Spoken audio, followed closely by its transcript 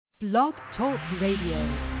Blog Talk Radio.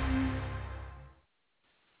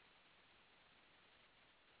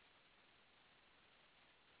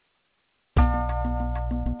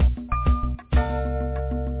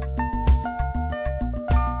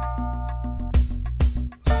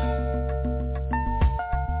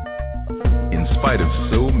 In spite of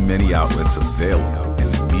so many outlets available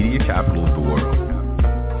in the media capital of the world,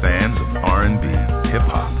 fans of R&B,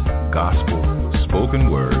 hip-hop, gospel,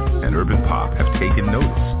 spoken word, and urban pop have taken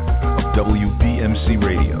notice of WBMC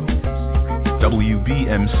Radio.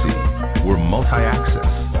 WBMC, we're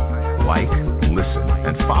multi-access. Like, listen,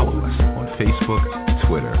 and follow us on Facebook,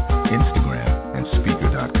 Twitter, Instagram, and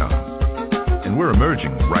Speaker.com. And we're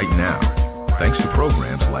emerging right now, thanks to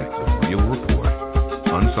programs like The Real Report,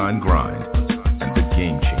 Unsigned Grind, and The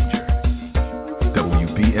Game Changer.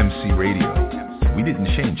 WBMC Radio, we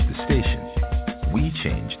didn't change the station, we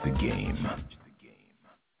changed the game.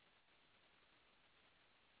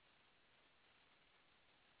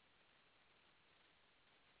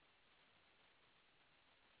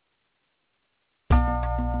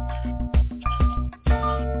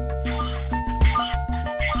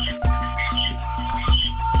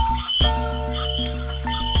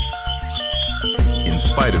 In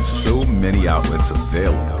spite of so many outlets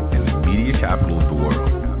available in the media capital of the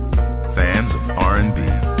world, fans of R&B,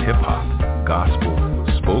 hip-hop, gospel,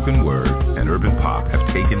 spoken word, and urban pop have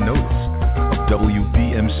taken notice of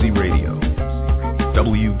WBMC Radio.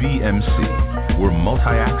 WBMC, we're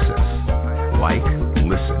multi-access. Like,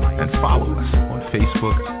 listen, and follow us on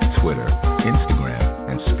Facebook, Twitter,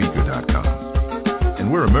 Instagram, and Speaker.com.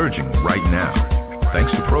 And we're emerging right now,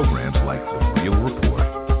 thanks to programs like The Real Report,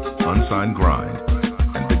 Unsigned Grind,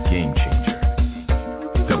 and The Game Changer.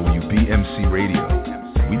 WBMC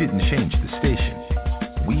Radio, we didn't change the station,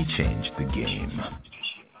 we changed the game.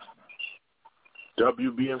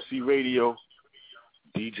 WBMC Radio,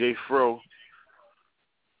 DJ FRO,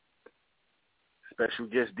 special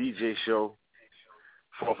guest DJ show,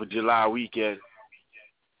 4th of July weekend.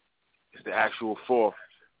 It's the actual 4th.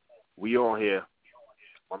 We on here.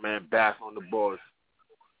 My man Bass on the boards.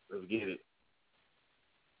 Let's get it.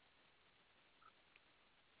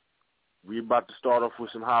 We about to start off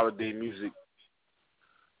with some holiday music.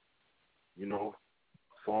 You know,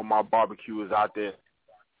 for all my barbecuers out there.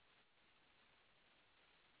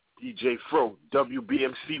 DJ FRO,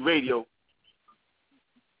 WBMC Radio.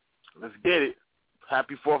 Let's get it.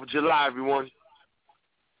 Happy 4th of July, everyone.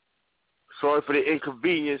 Sorry for the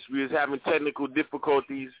inconvenience. We was having technical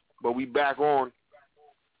difficulties, but we back on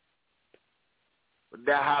with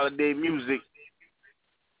that holiday music.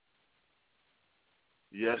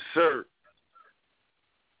 Yes, sir.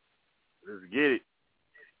 Let's get it.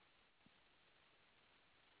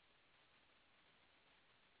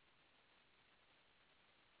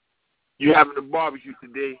 You having a barbecue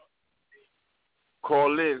today?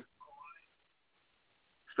 Call in,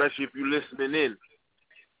 especially if you're listening in.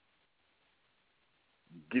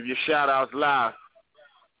 Give your shout-outs live.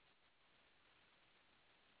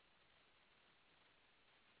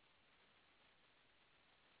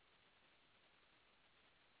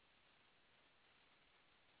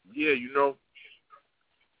 Yeah, you know,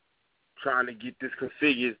 trying to get this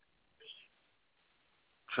configured,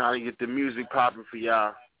 trying to get the music popping for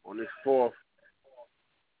y'all on this 4th.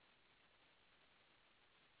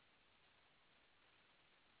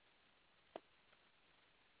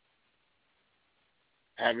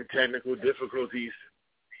 Having technical difficulties.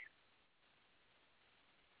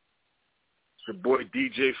 It's your boy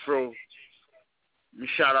DJ FRO. Let me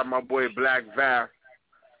shout out my boy Black Val.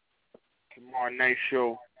 Tomorrow night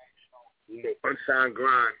show. You know, Unsigned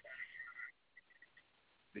Grind.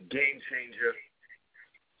 The Game Changer.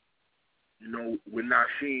 You know, with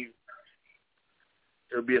Nasheem.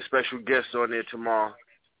 There'll be a special guest on there tomorrow.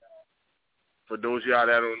 For those of y'all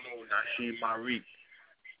that don't know, Nasheem Marique,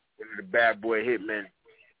 one of the bad boy hitmen.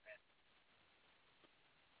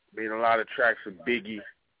 Made a lot of tracks with Biggie.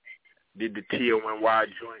 Did the T.O.N.Y.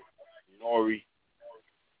 joint. Nori.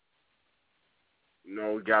 You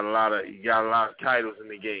know, he got a lot of titles in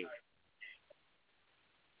the game.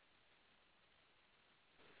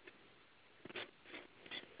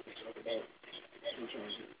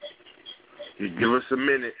 Just give us a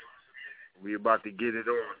minute. We about to get it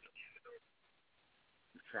on.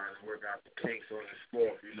 We're trying to work out the kinks on the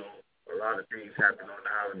sport, you know. A lot of things happen on the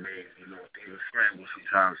holidays, you know. Things are scrambled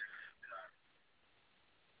sometimes.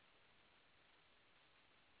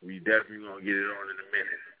 We definitely gonna get it on in a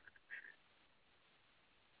minute.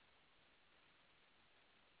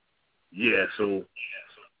 Yeah, so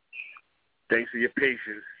thanks for your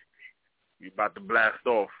patience. We about to blast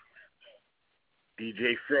off.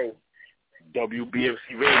 DJ FRO,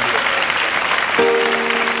 WBMC Radio.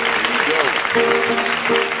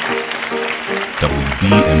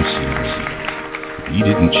 WBMC. We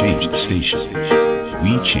didn't change the station.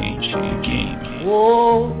 We changed the game.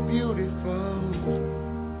 Oh, beautiful.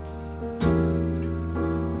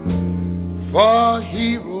 For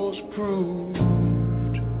heroes proved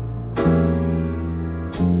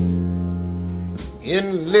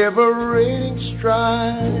in liberating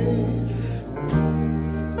strife.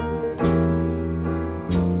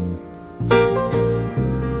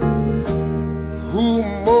 Who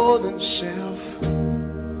more than self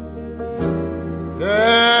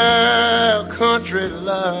their country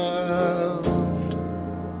loved,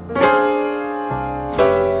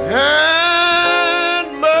 and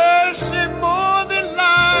mercy more than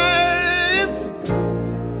life.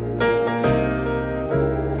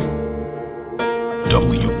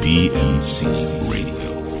 WBMC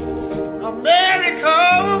Radio. America,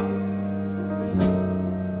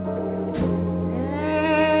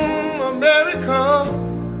 America,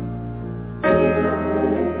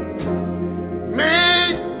 may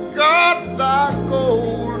God thy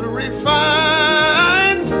gold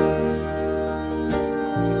refine,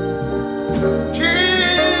 till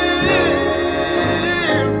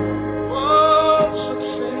for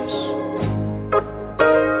success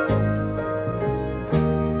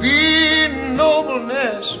be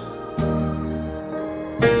nobleness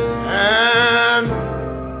and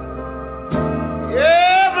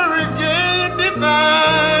every gain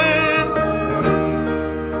divine.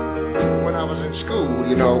 When I was in school,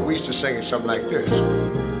 you know, we used to sing it something like this.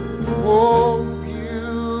 Oh,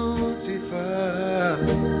 beautiful,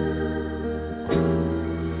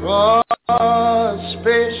 for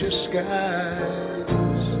spacious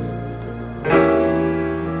skies,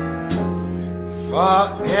 for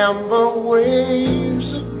amber waves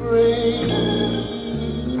of grain,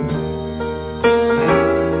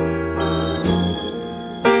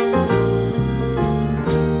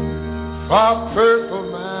 for purple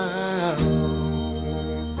mountain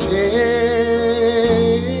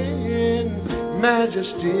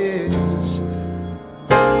majesties,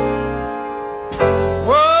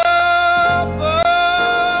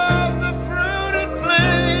 above the fruited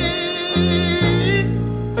plain.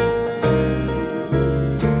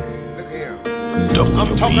 Look here.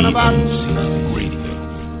 I'm talking about Radio.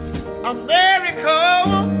 America,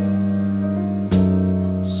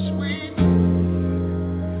 sweet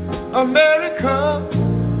America.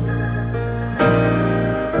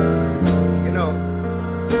 You know,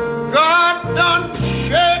 God done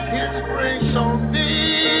shed his grace on thee.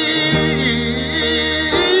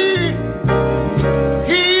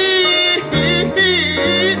 He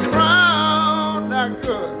crowned thy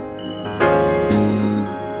good.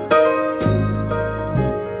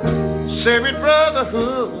 Sacred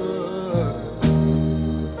brotherhood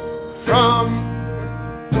from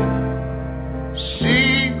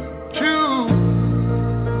sea to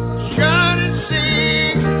shining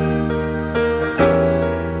sea.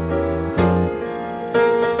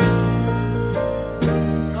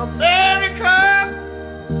 America,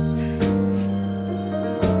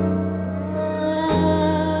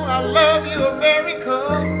 I love you, America,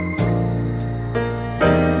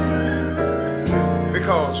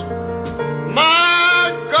 because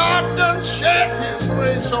my God done shed his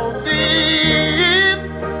grace on thee,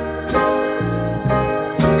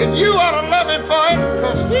 and you ought to love him for it,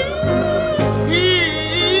 because he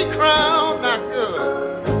crowned thy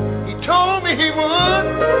good. He told me he would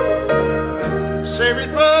save his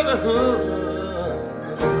brotherhood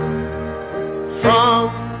from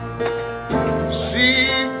sea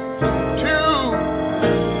to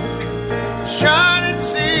shining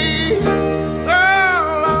sea. Oh,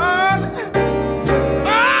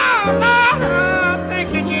 Lord. Thank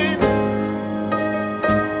you, Jesus.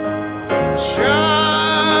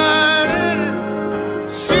 Shining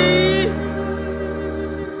sea.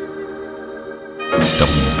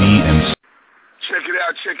 WBMC.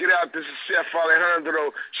 Check it out. This is Chef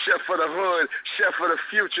Alejandro, Chef for the hood, Chef for the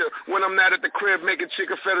future. When I'm not at the crib making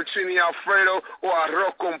chicken fettuccine Alfredo or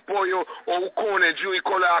arroz con pollo or con y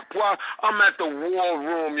con la agua, I'm at the war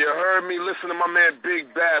room. You heard me? Listen to my man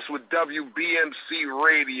Big Bass with WBMC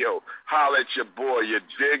Radio. Holla at your boy. You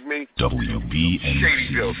dig me? WBMC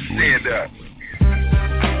Shadyville, stand up.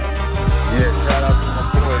 Yeah, shout out to my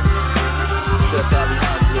boy, Chef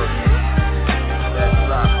Alejandro. That's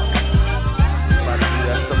right. About to do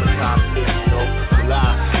that summertime thing, you know,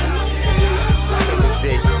 live.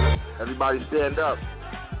 Everybody stand up.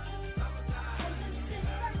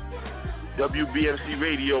 WBMC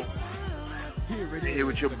Radio. Here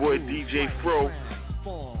with your boy DJ FRO.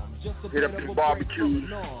 Hit up the barbecues.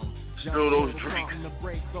 Spill those drinks.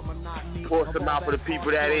 Pour some out for the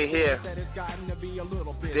people that ain't here.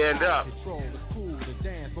 Stand up.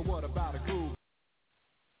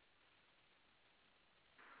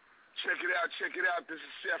 Check it out. This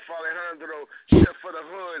is Chef Alejandro, chef for the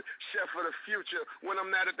hood, chef for the future. When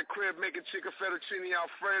I'm not at the crib making chicken fettuccine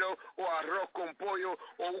Alfredo or arroz con pollo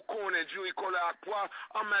or con e giù con l'acqua,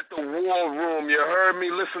 I'm at the war room. You heard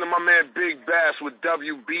me? Listen to my man Big Bass with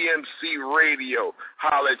WBMC Radio.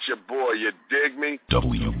 Holla at your boy, you dig me?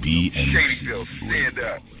 WBMC Shadyville, stand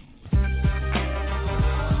up.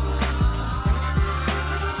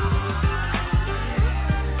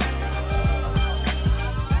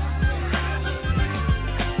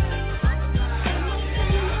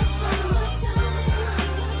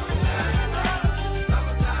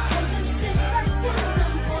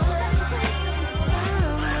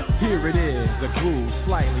 Here it is, a groove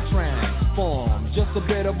slightly transformed. Just a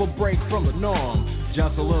bit of a break from the norm.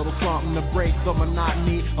 Just a little something to break the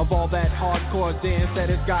monotony of all that hardcore dance that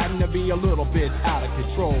has gotten to be a little bit out of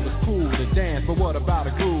control. It's cool to dance, but what about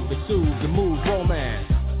a groove that soothes and moves romance?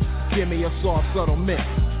 Give me a soft, subtle mix,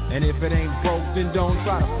 and if it ain't broke, then don't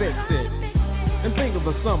try to fix it. And think of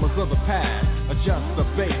the summers of the past. Adjust the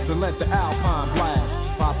bass and let the alpine blast.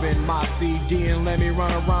 Pop in my CD and let me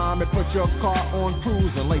run a rhyme and put your car on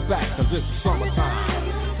cruise and lay back, cause it's summertime.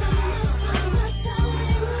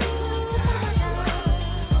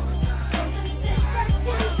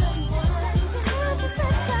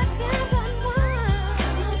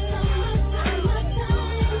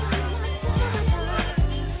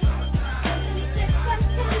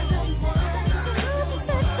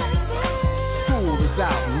 School is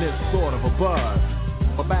out and it's sort of a buzz.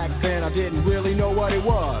 But back then I didn't really know what it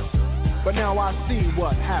was. But now I see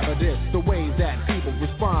what happened is the ways that people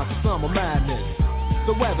respond to summer madness.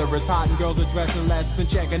 The weather is hot and girls are dressing less and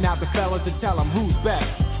checking out the fellas to tell them who's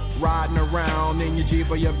best. Riding around in your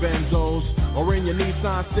Jeep or your Benzos, or in your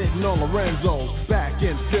Nissan sitting on Lorenzo's. Back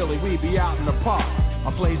in Philly we be out in the park.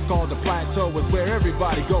 A place called the Plateau is where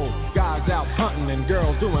everybody goes. Guys out hunting and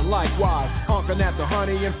girls doing likewise. Honking at the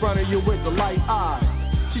honey in front of you with the light eyes.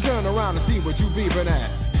 She turn around and see what you beeping at.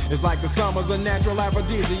 It's like the summer's a natural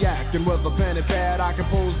aphrodisiac. And with a pen and pad I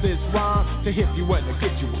compose this rhyme to hit you and to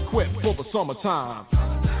get you equipped for the summertime.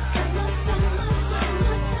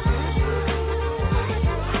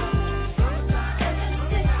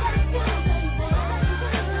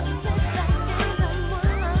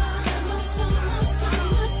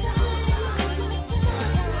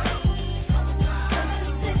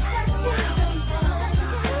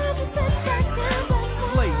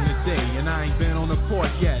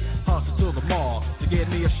 Yet, hustle to the mall to get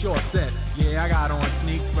me a short set. Yeah, I got on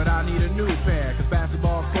sneaks, but I need a new pair, cause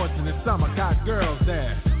basketball courts in the summer got girls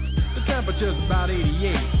there. The temperature's about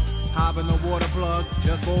 88. Hop in the water plug,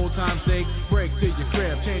 just for old time's sake. Break to your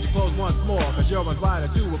crib, change your clothes once more, cause you're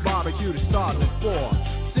invited to a barbecue to start at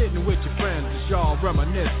 4. Sitting with your friends as y'all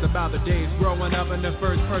reminisce about the days growing up and the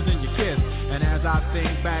first person you kissed. And as I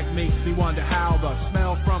think back, makes me wonder how the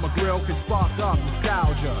smell from a grill can spark up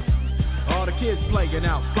nostalgia. All the kids playing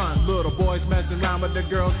out front, little boys messing around with the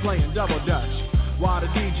girls playing double dutch. While the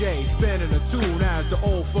DJ spinning a tune as the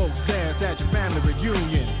old folks dance at your family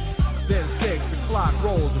reunion. Then 6 o'clock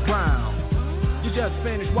rolls around. You just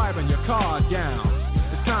finished wiping your car down.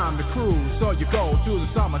 It's time to cruise, so you go to the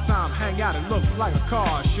summertime hangout. It looks like a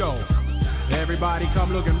car show. Everybody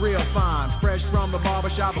come looking real fine, fresh from the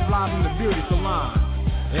barbershop or fly from the beauty salon.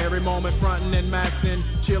 Every moment frontin' and maxin',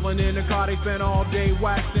 chillin' in the car, they spend all day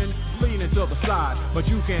waxin', leaning to the side, but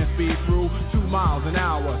you can't speed through 2 miles an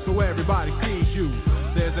hour, so everybody sees you.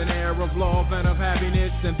 There's an air of love and of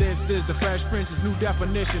happiness, and this is the Fresh Prince's new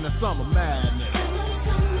definition of summer madness.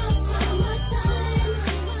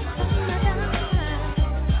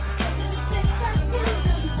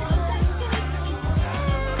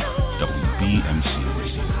 WBMC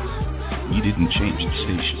Radio. We didn't change the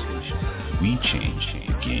station. We changed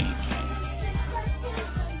the game.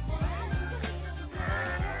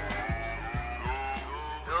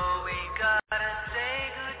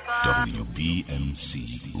 WBMC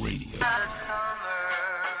Radio.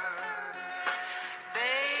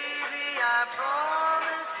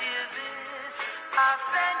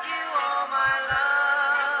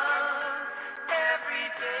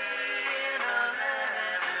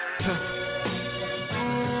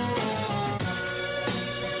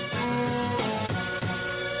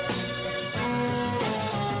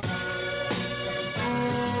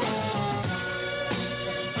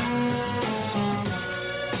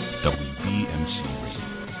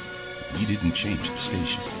 We didn't change the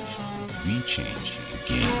station. We changed the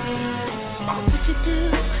game. What would you do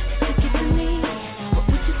to get to me? What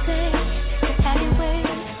would you say?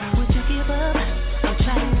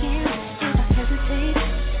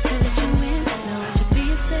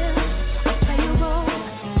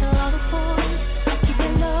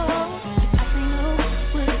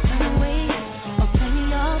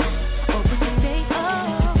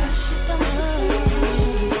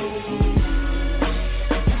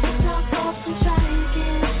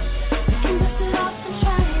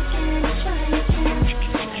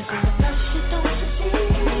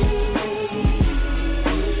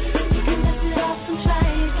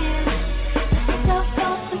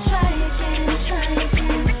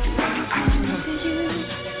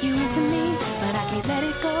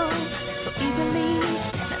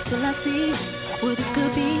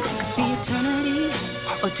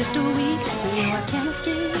 or just a week. Your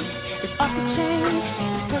chemistry is off the chain.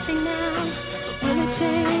 It's perfect now, but will it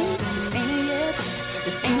change? This ain't a yes,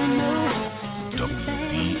 this ain't a no.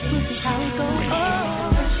 We'll see how it goes.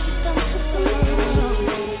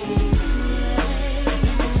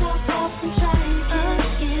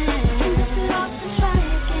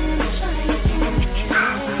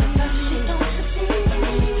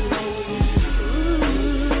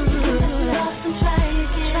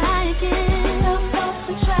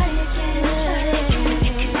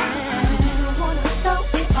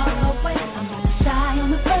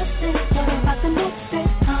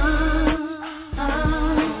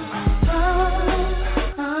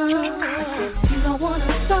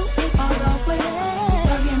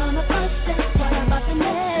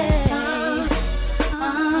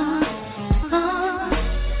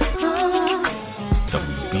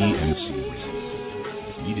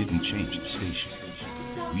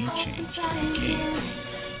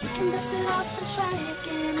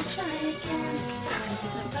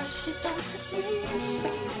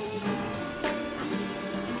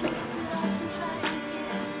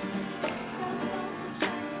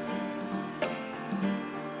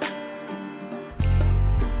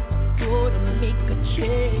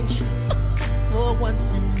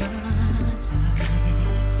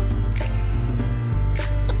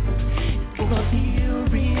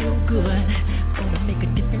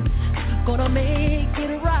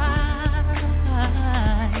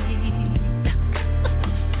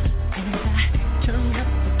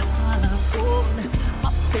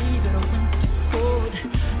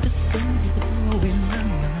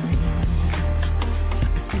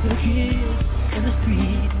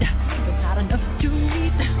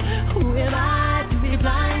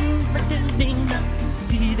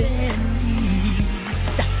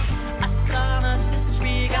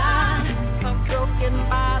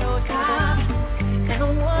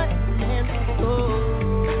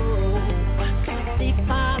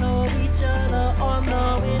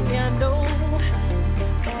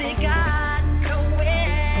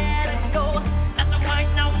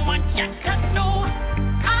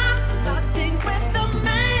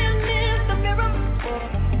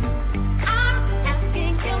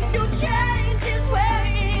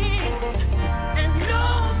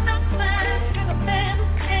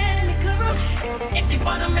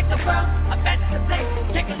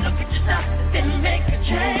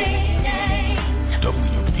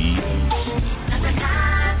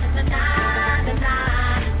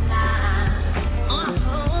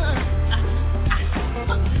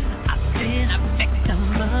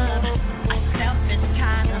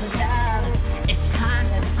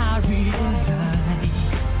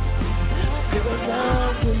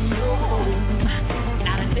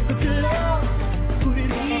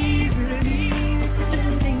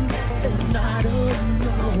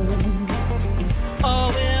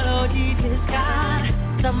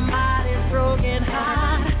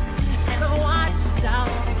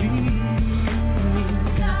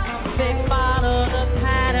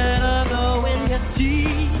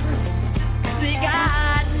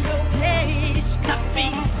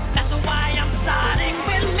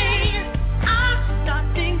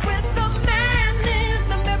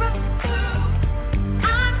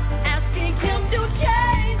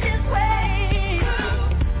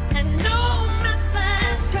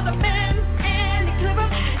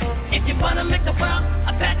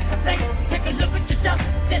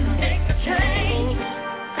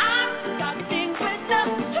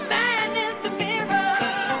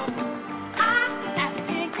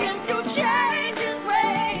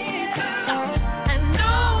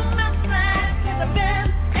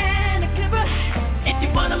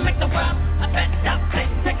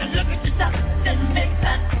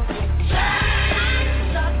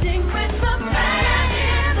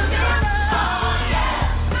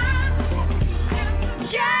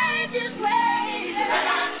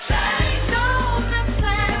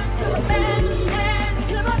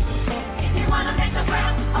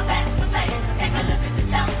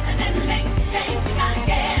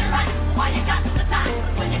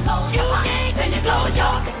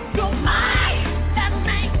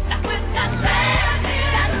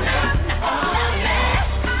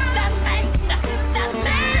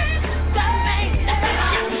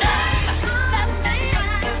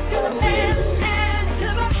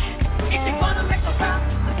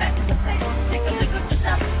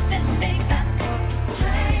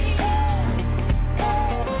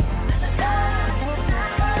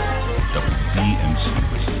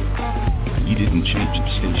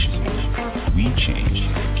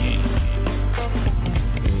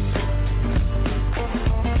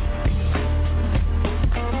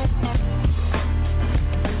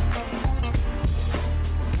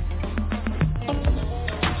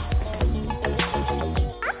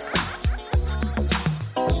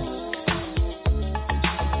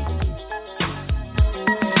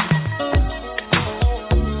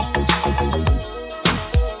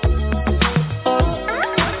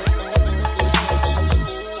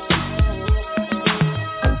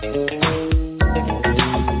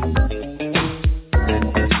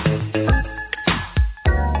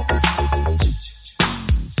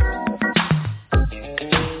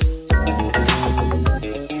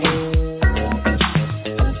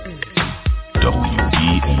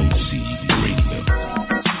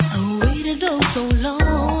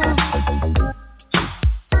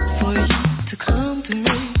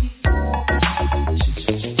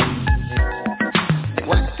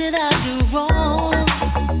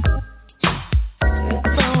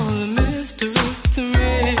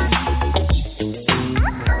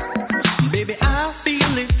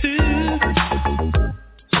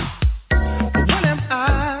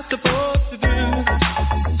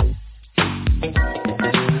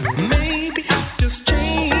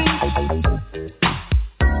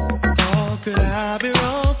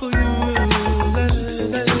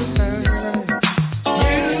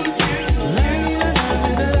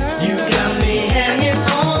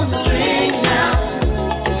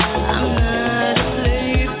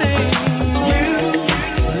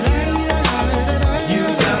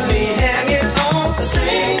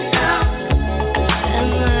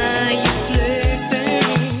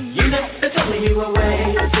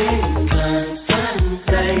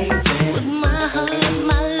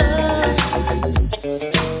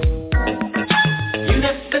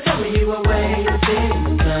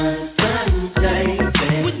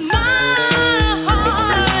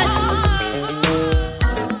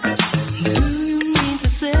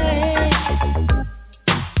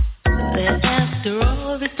 after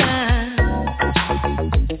all this time,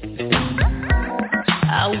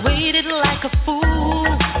 I waited like a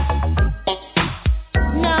fool.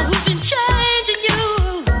 Now who's been changing you?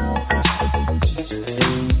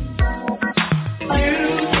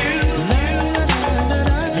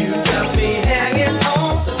 You got me hanging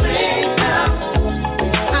on the ring now.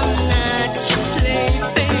 I'm not your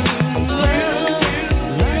plaything.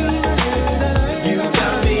 You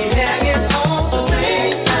got me hanging on the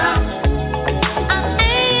ring now. I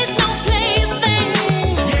ain't no plaything.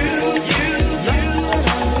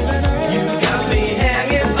 You got me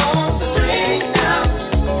hanging on the ring now.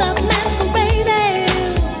 Stop messing, baby.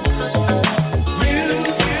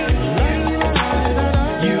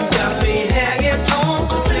 You got me hanging on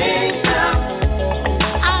the ring now.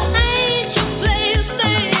 I ain't your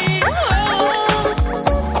plaything.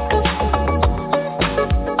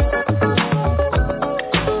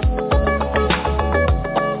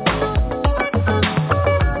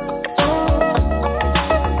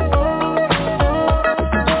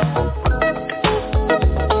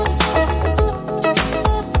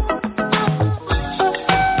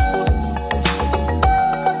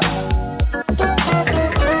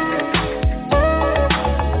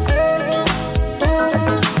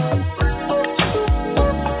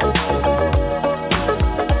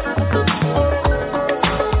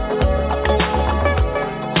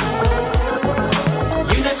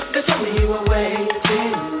 You never told me you were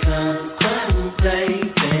waiting,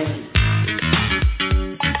 contemplating.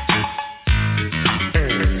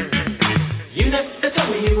 You never told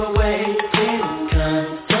me you were waiting,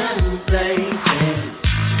 contemplating.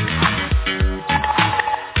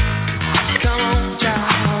 Come on,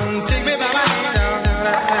 child, take me by my hand.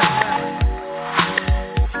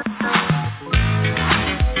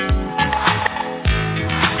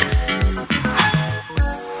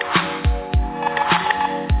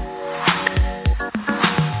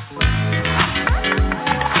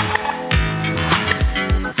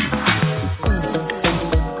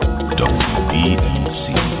 WBNC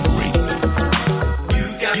Radio. You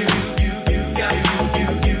got you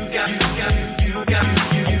got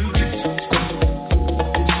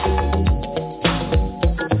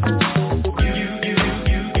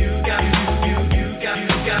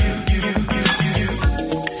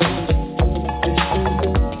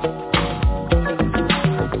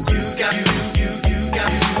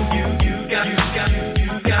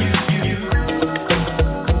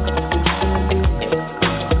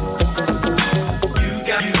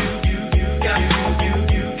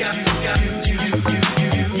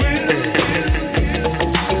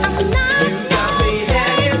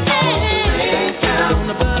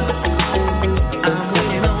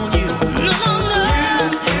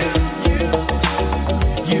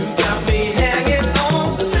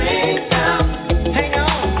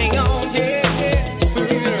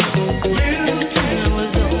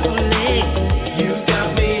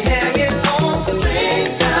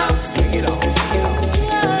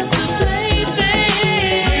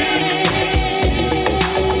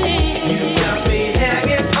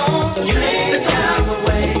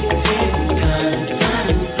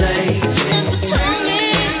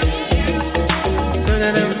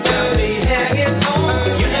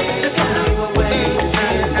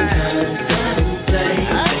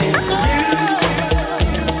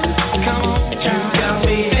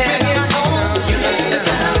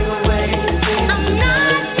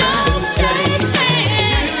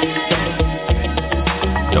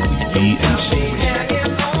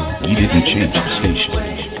We didn't change the station.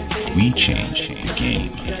 We changed the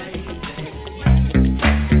game.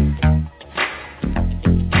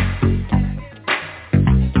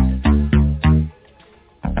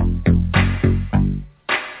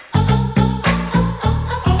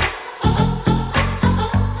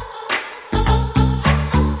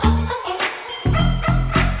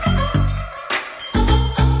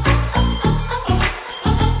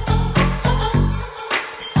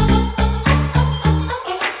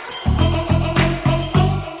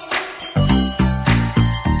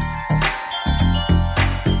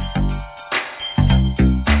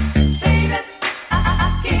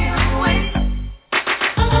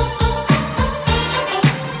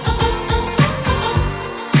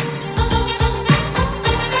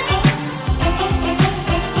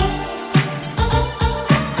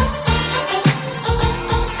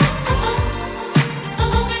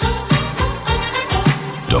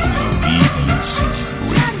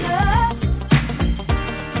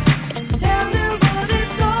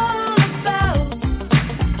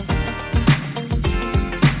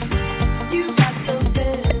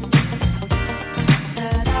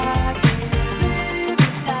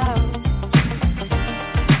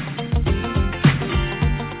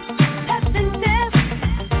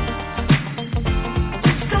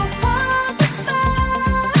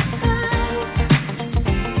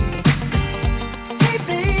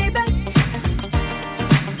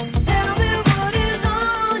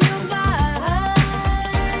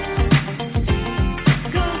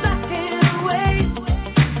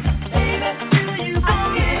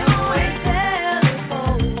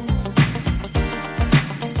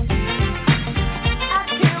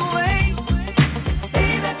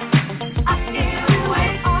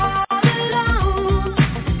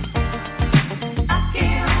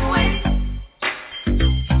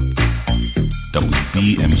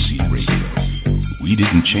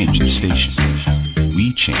 change the station.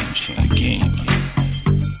 We changed the game.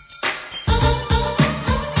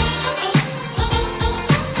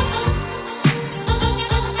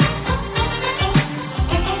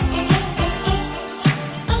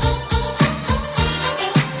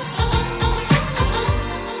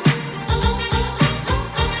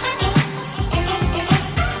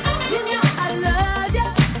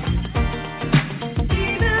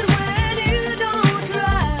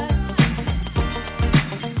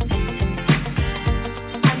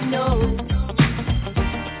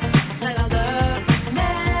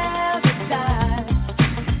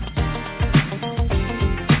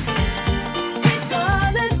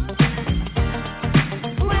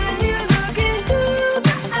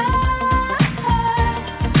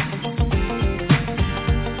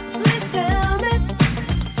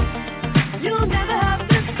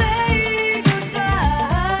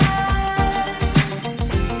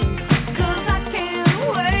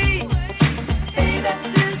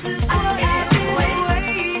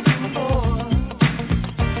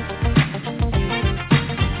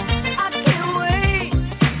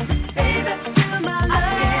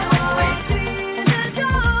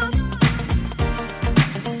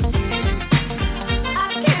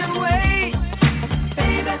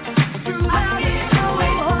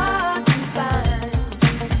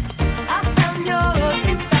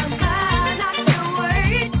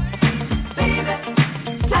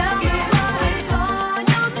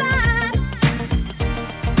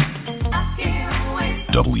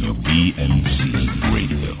 WBMC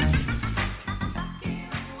Radio.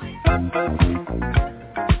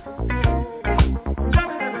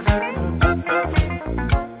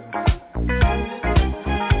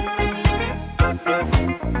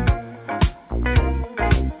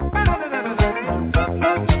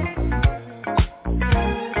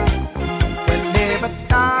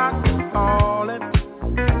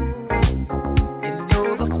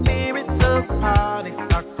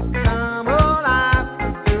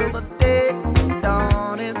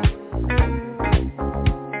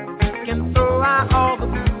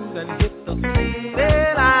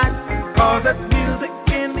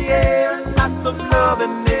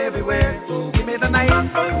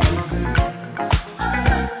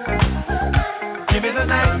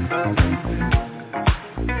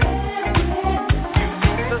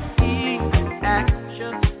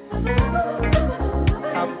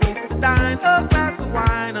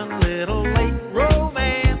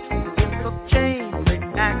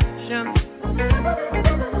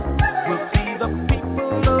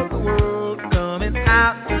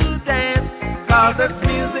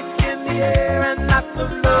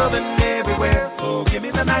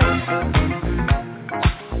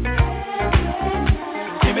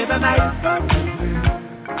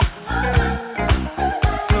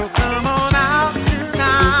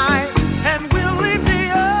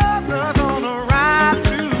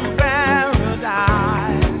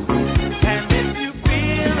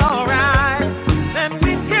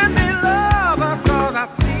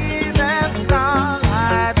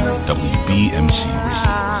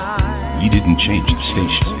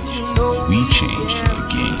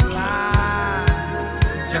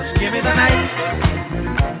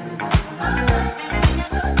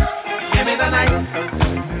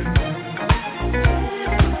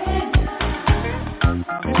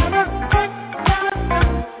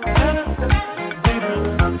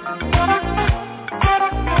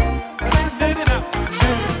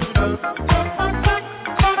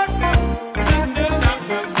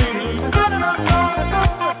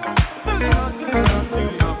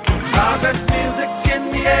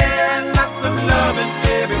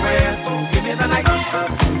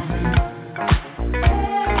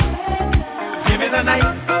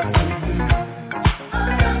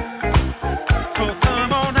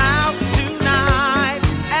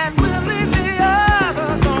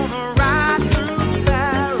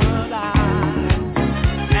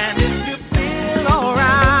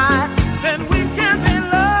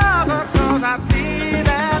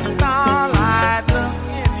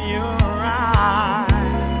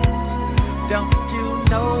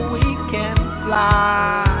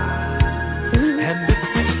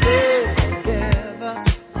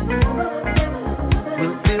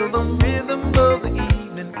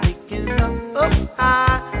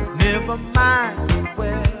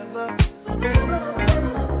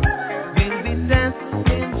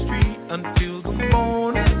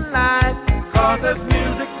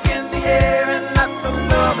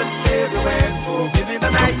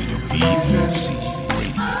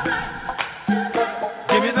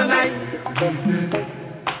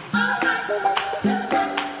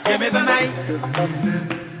 Give me the night.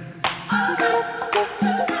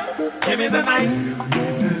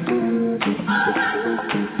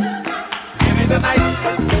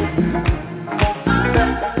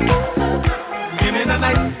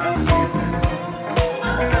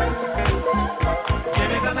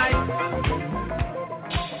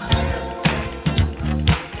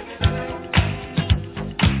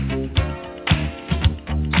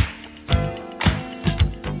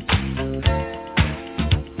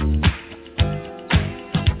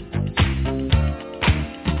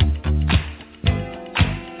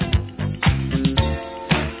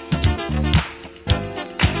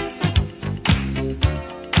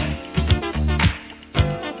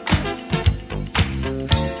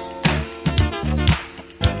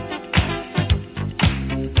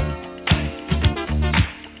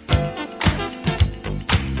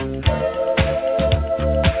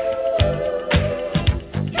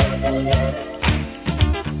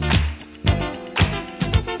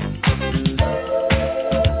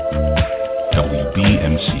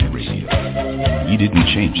 WBMC Radio. We didn't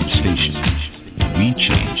change the station. We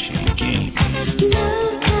changed the game. No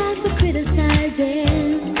time for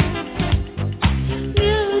criticizing.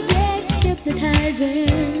 Music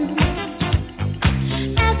hypnotizing.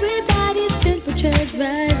 Everybody's been for church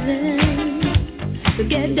rising. So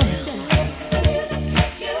get down.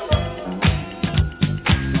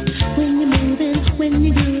 When you're moving, when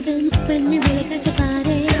you're grooving, when you really got your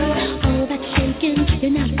body, all that shaking,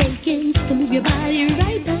 you're not faking. So move your body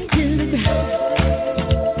right down to the ground.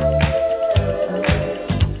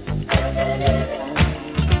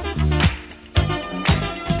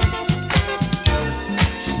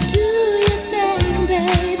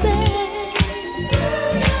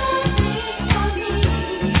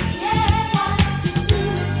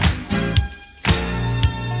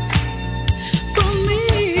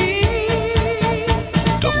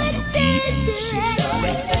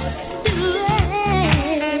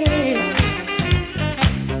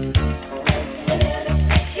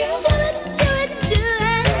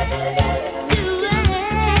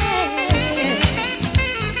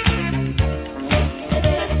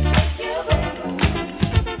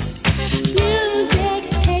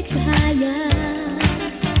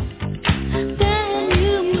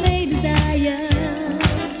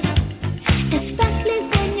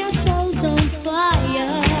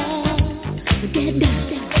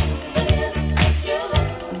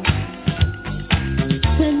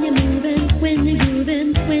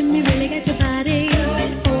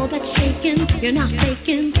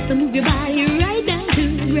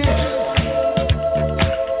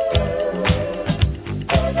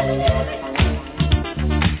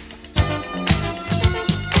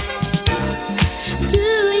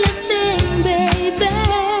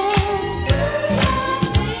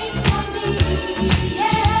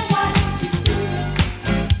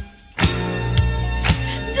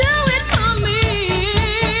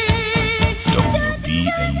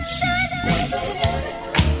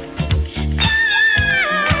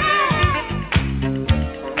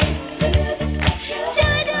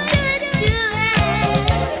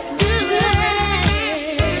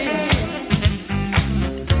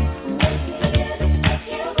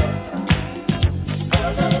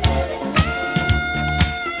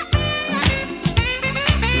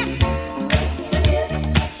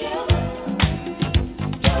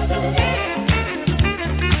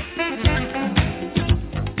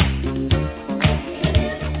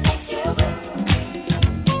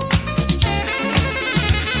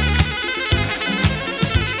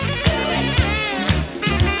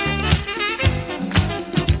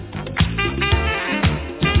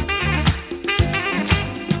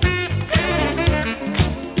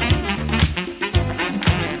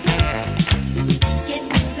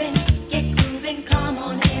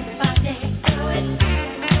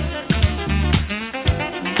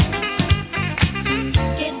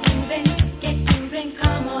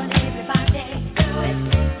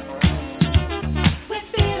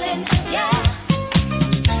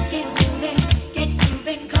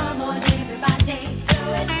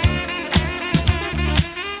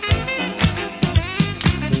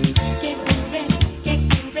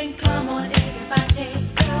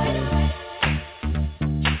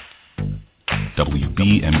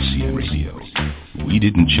 WBMC Radio. We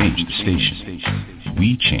didn't change the station.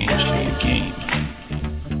 We changed the game.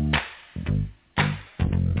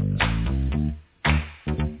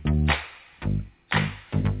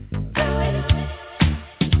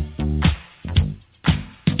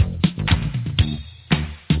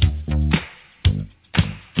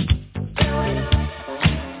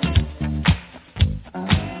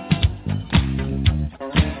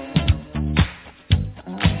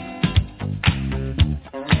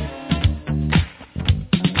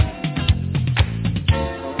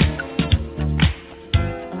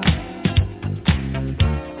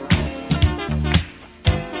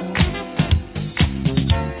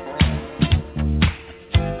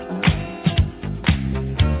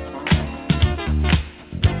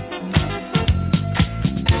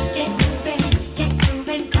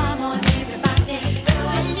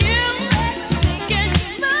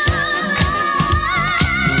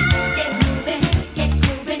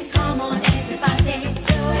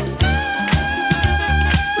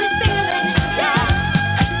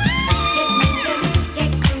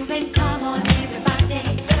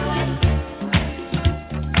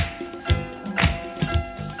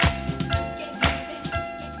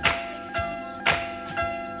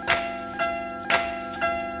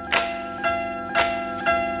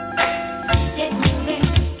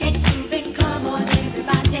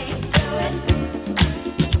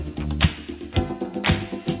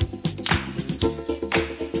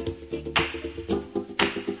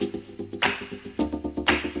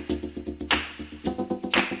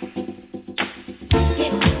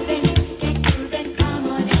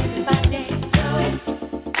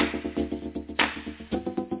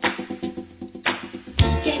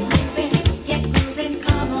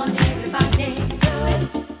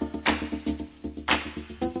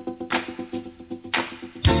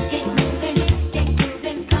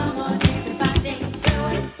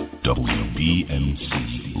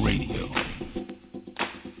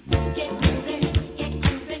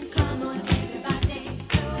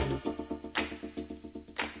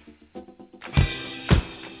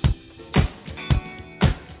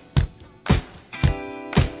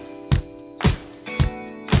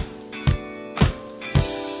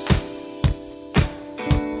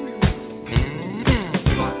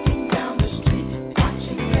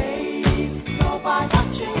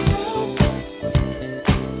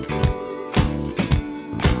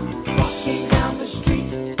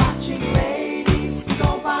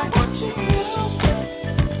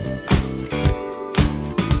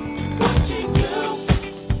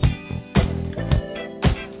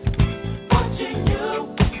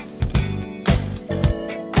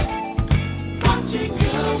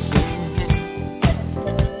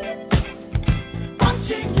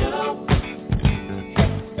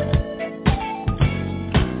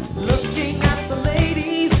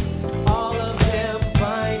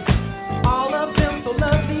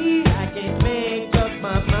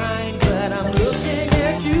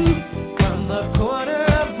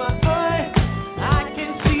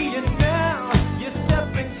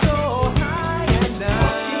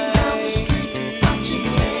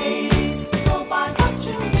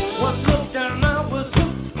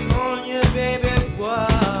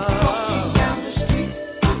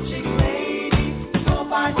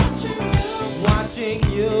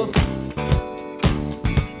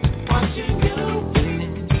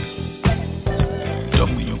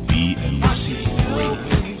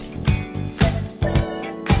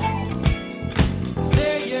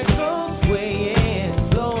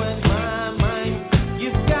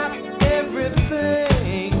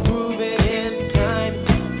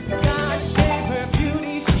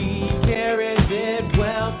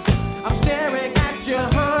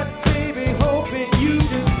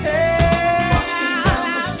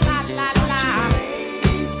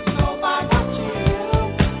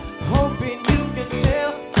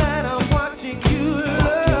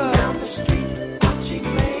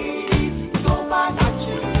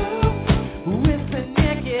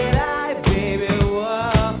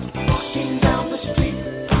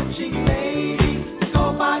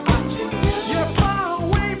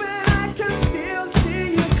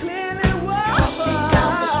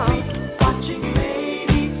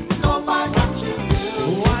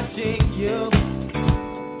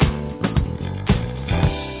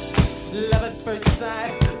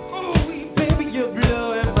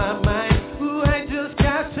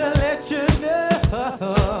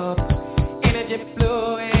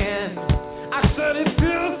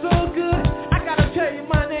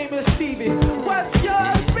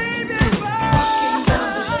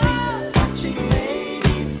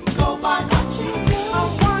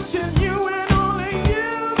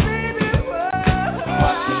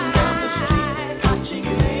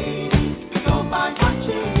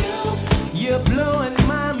 You're blowing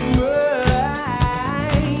my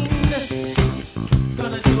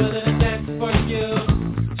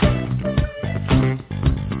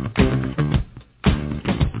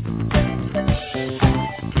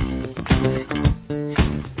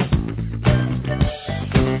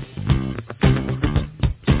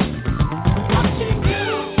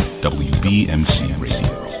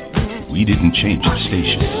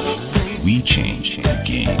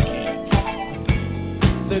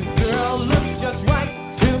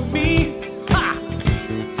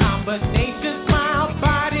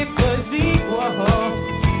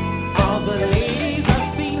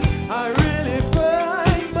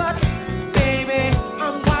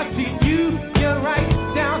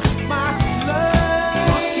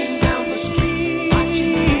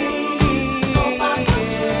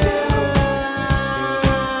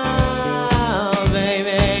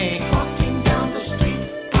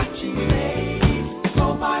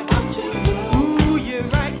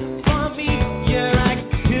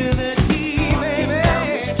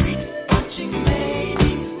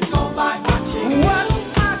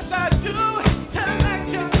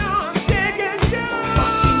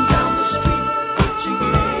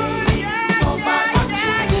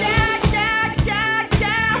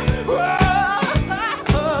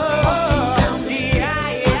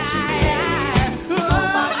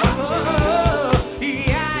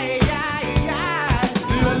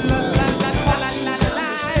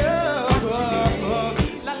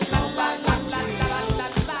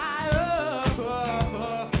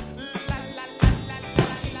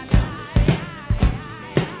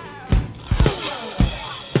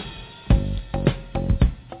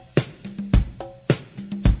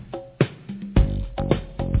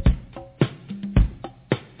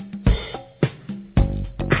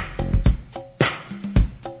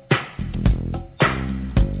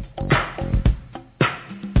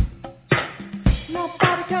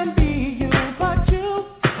can be you but you.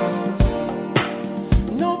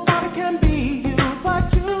 Nobody can be you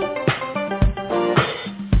but you.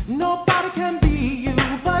 Nobody can be you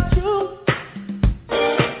but you.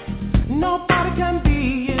 Nobody can be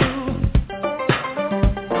you.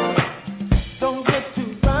 Don't get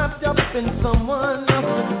too wrapped up in someone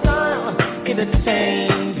else's style. It'll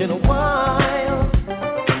change in a while.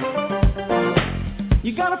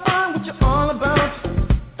 You gotta find what you're all about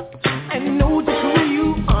and know just who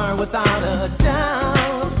you are without a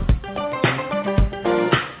doubt.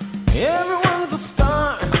 Everyone's a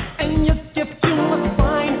star, and your gift you must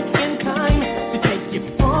find in time to take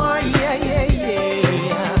it far. Yeah, yeah,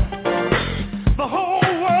 yeah. The whole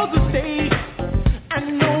world's a stage,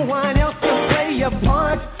 and no one else can play your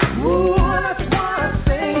part. Ooh, that's why I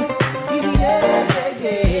say, yeah, yeah,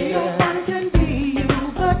 yeah. Nobody can be you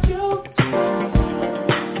but you.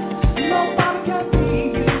 Nobody can be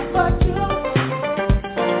you but you.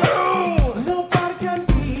 Oh, nobody can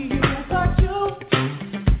be you but you.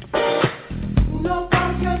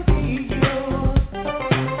 Nobody can be you.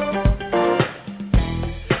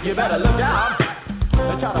 You better look out.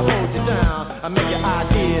 They try to hold you down and make your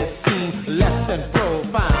ideas seem less than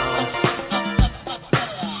profound.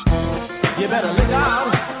 You better look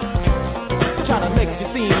out. They try to make you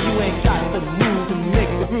seem you ain't got the move to make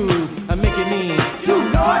the groove and make it mean you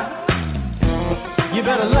know it. You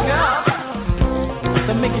better look out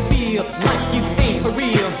to make you feel like you ain't for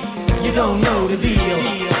real. You don't know the deal.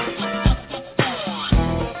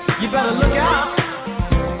 You better look out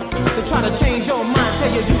to try to change your mind.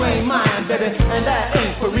 Tell you you ain't mine, baby, and that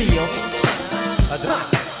ain't for real.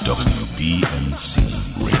 WBMC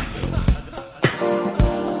Radio.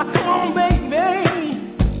 Come on, baby.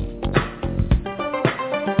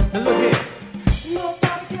 Now look here.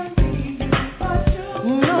 Nobody can be you but you.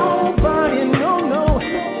 Nobody, no.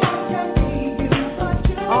 Nobody can be you but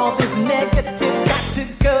you. All this negative got to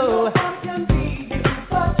go. Nobody can be you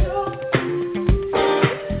but you.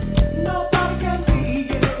 Nobody can be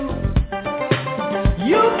you.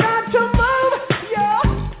 You got to move your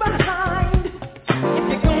behind.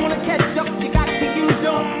 If you're gonna catch up, you got to use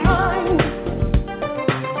your mind.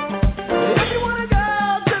 If you wanna go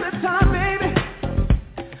to the top, baby,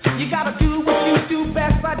 you gotta do what you do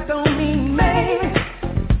best. I don't mean maybe.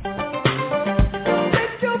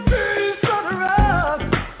 Take your feet on the rug.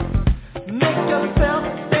 Make yourself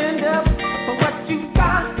stand up for what you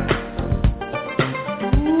got.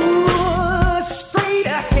 Ooh, straight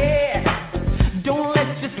ahead. Don't let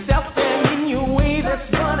yourself stand in your way.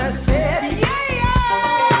 That's what I said. Yeah, yeah.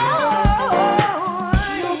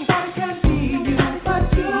 Nobody can be you but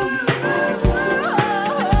you.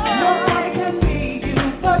 Nobody can be you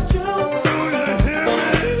but you.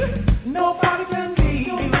 Nobody can be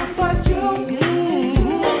you but you.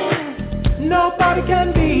 Nobody can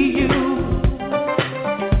be you.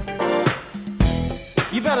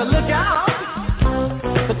 You better look out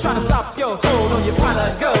to try to stop your hold on your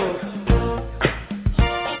product gold.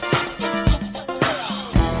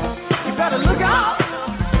 You better look out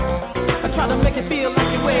and try to make it feel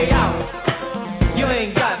like your way out. You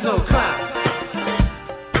ain't got no clout.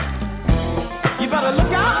 You better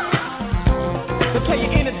look out to tell you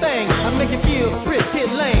anything and make you feel pretty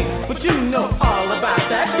lame, but you know all about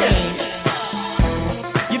that game.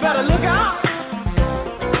 You better look out.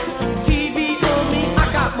 TV on me,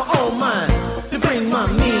 I got my own mind to bring my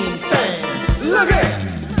mean thing. Look at it.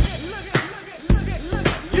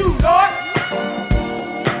 You know it.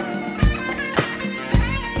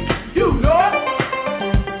 You know it.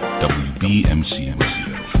 WBMC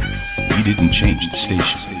Radio. We didn't change the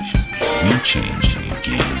station. We changed the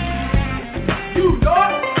game. You know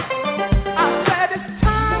it. I said it's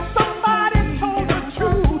time somebody told the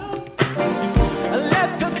truth. Let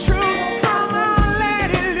the truth come on, let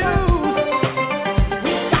it loose.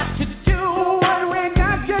 We got to do what we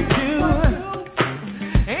got to do.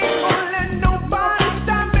 Ain't gonna let nobody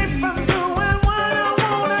stop me from doing what I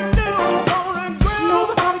wanna do. Gonna groove.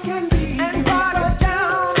 Nobody can be and ride it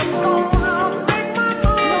down. I'm gonna make my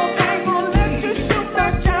move. Ain't gonna let you shoot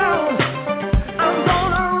back down. I'm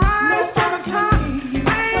gonna rise to the top. Ain't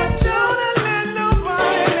gonna let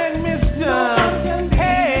nobody let me stop.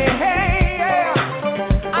 Hey, yeah.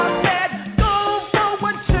 I said go for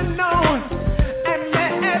what you know and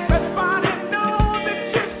let everybody know that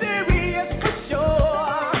you're serious for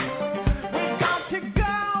sure. We got to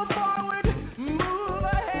go forward, move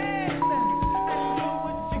ahead, and do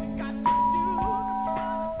what you got to do.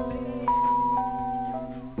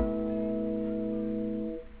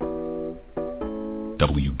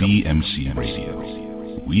 WBMC Radio.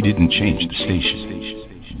 We didn't change the station.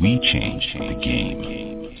 We changed the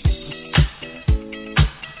game.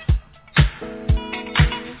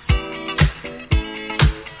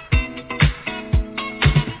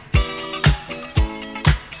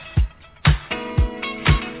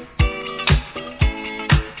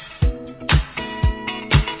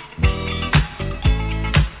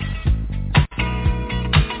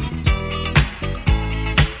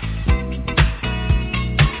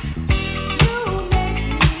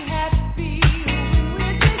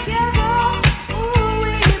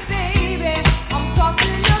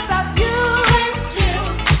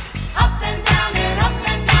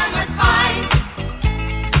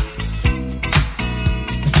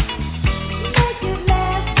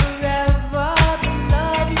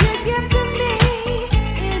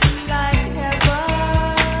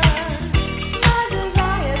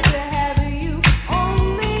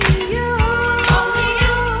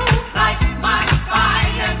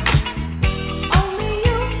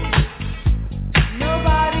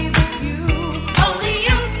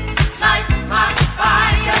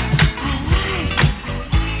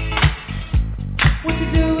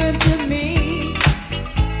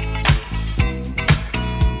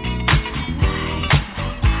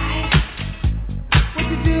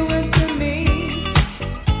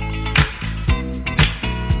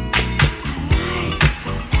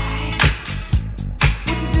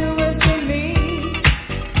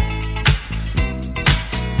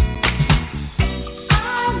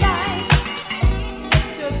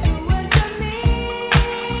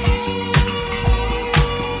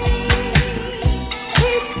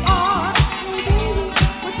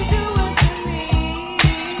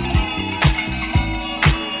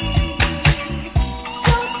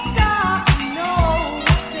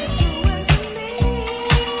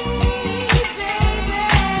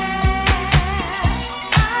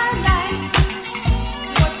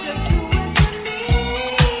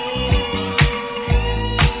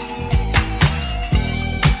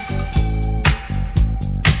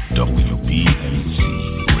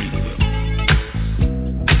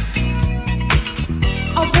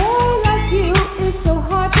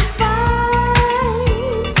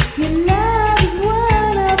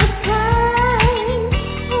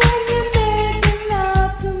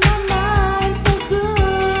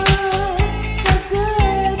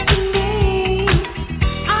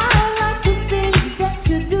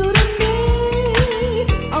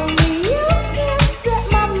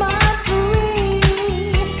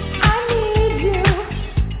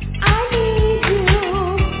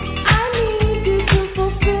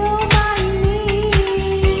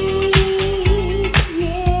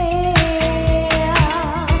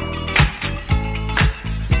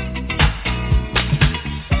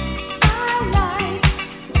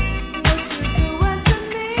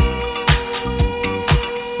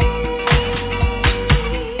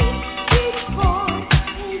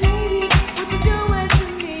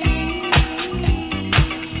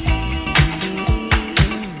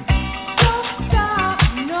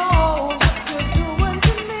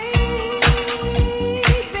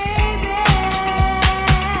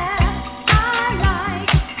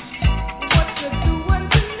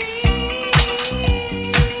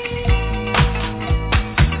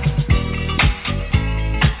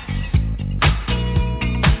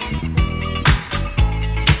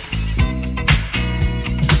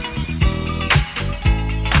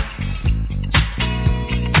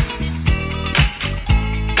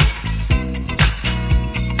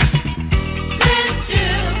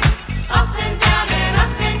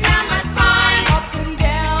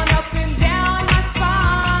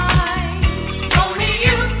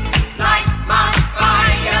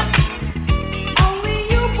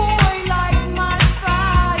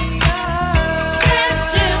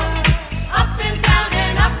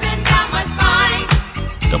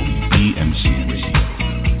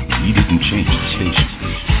 change the station.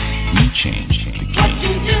 We change the game. What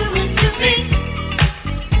you doing to me?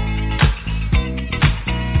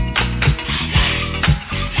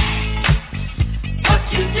 What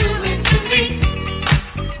you doing to me?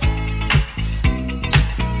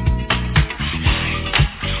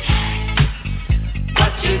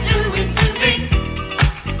 What you doing to me?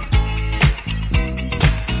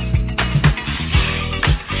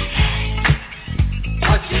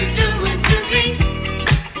 What you doing to me?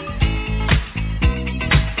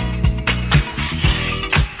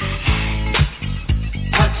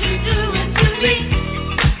 What you doing to me?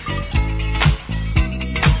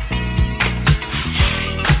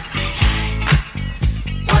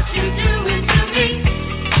 What you doing to me?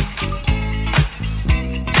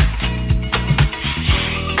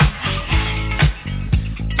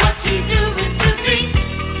 What you doing to me?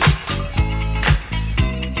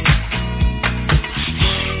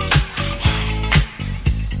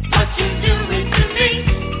 What you doing to me?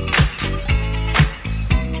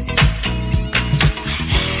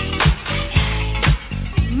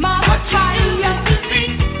 Mama trying up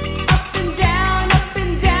and down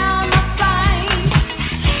my spine.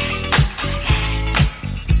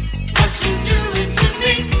 What you doing to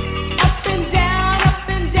me? Up and down my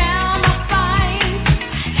spine.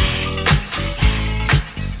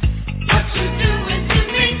 What you doing to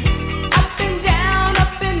me? Up and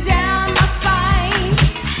down my spine.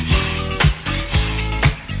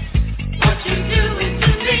 What you doing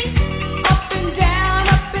to me? Up and down my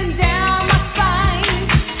spine. What you doing to me? Up and down my spine.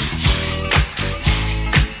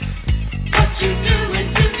 What you doing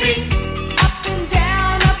to me? Up and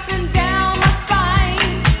down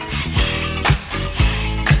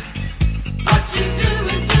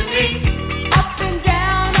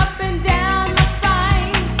my spine.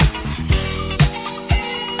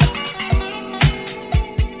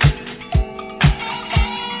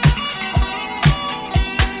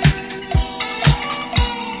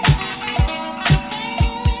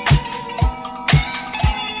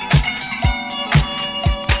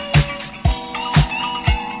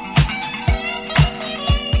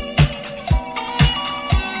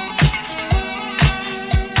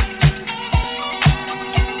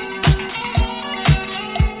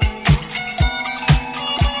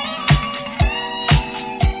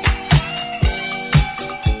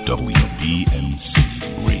 WBMC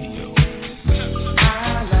Radio.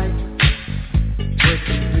 I like what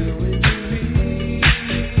you doing to me.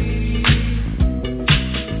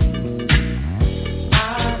 I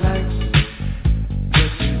like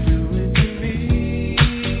what you doing to me.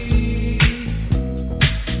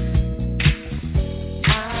 I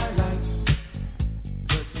like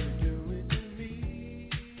what you doing to me.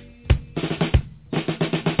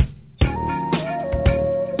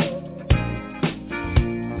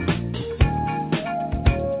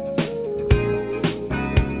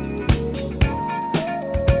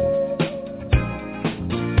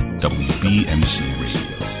 WBMC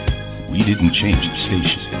Radio. We didn't change the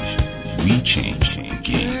station. We changed the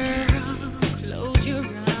game. Close your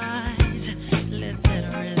eyes, let that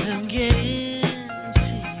rhythm get into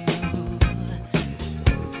you.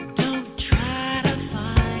 Don't try to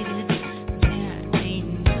fight it, there ain't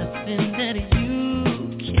nothing that you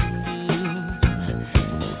can do.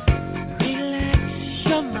 Relax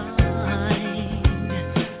your mind,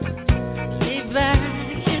 lay back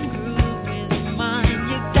and groove with mine.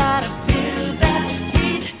 You gotta feel that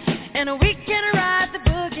heat, and we can ride the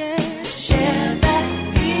boogie. Share that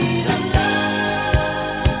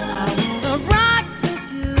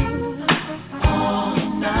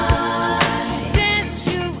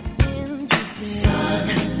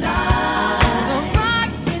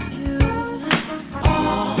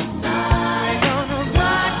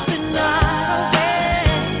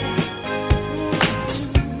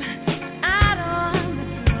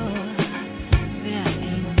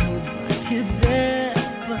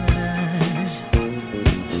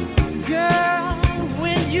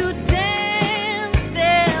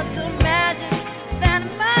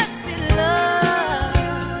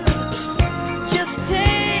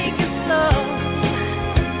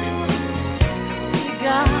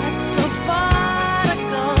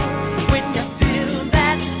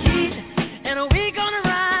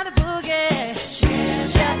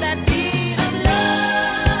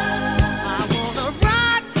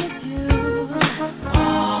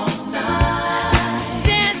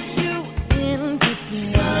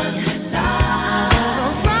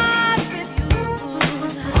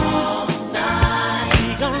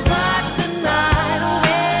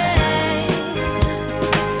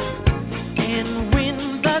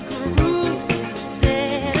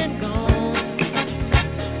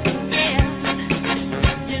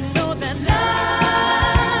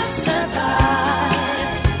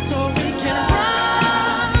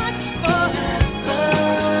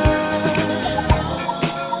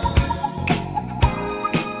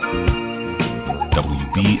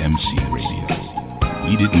WBMC Radio.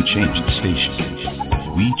 We didn't change the station.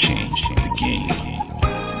 We changed the game.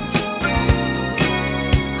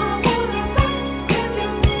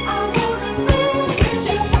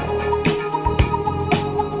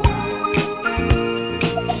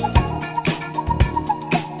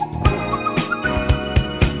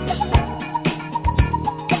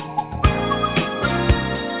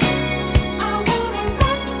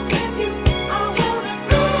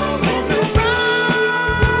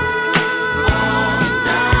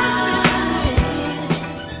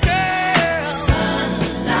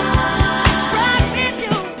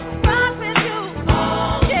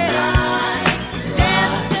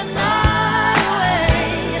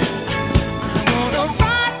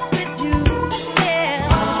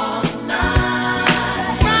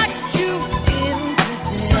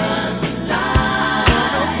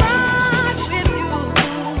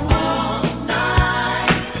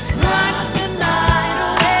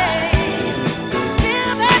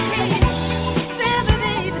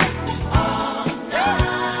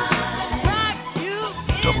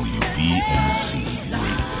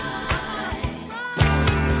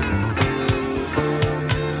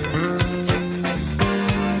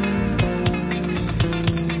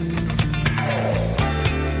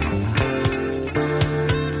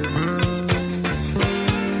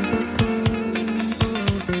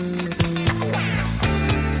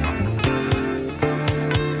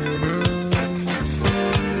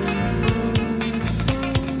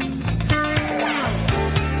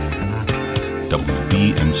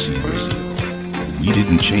 WBMC Radio. We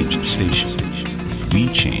didn't change the station. We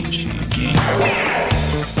changed the game.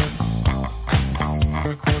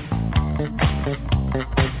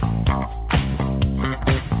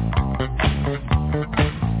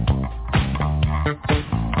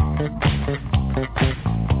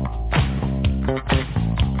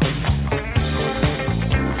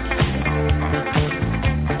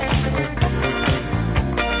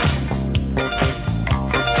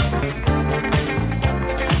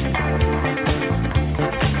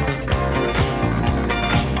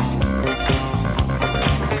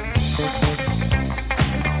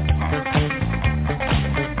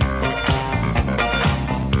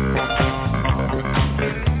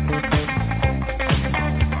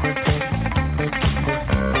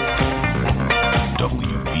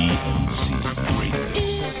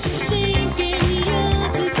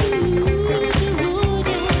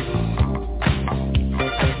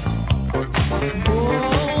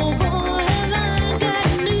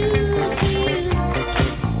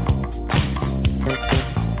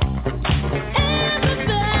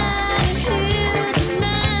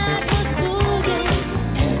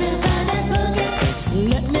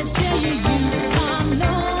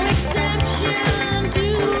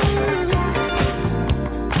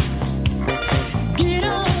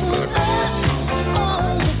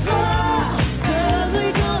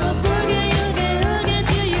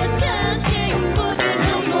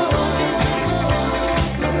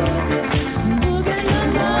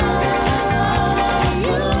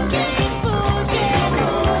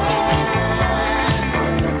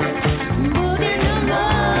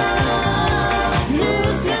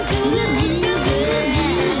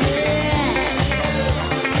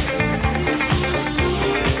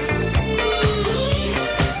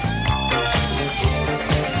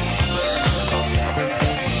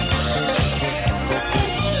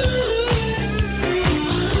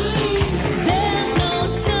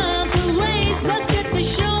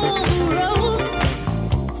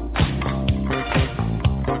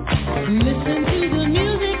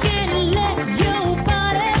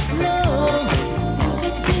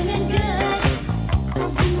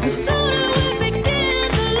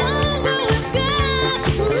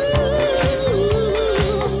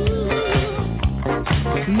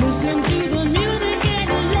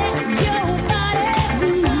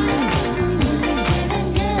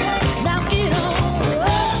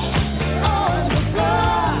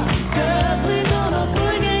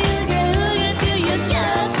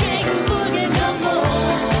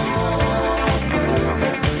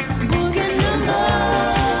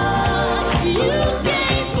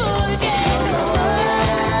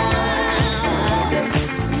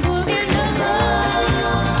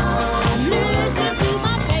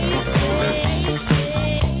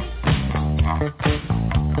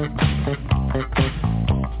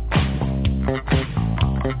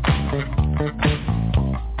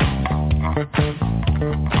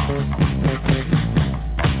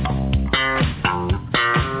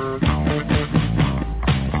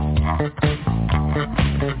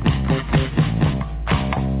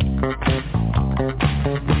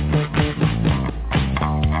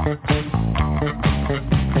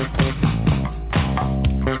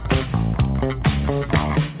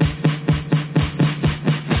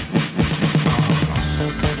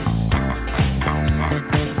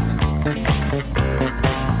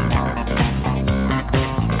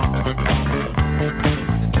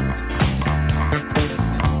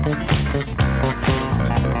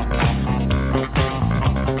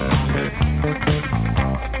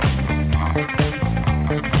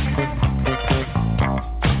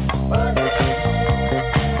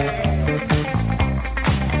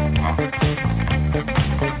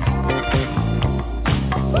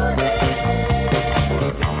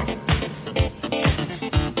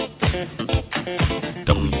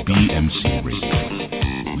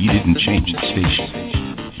 We didn't change the station.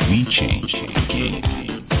 We changed the game.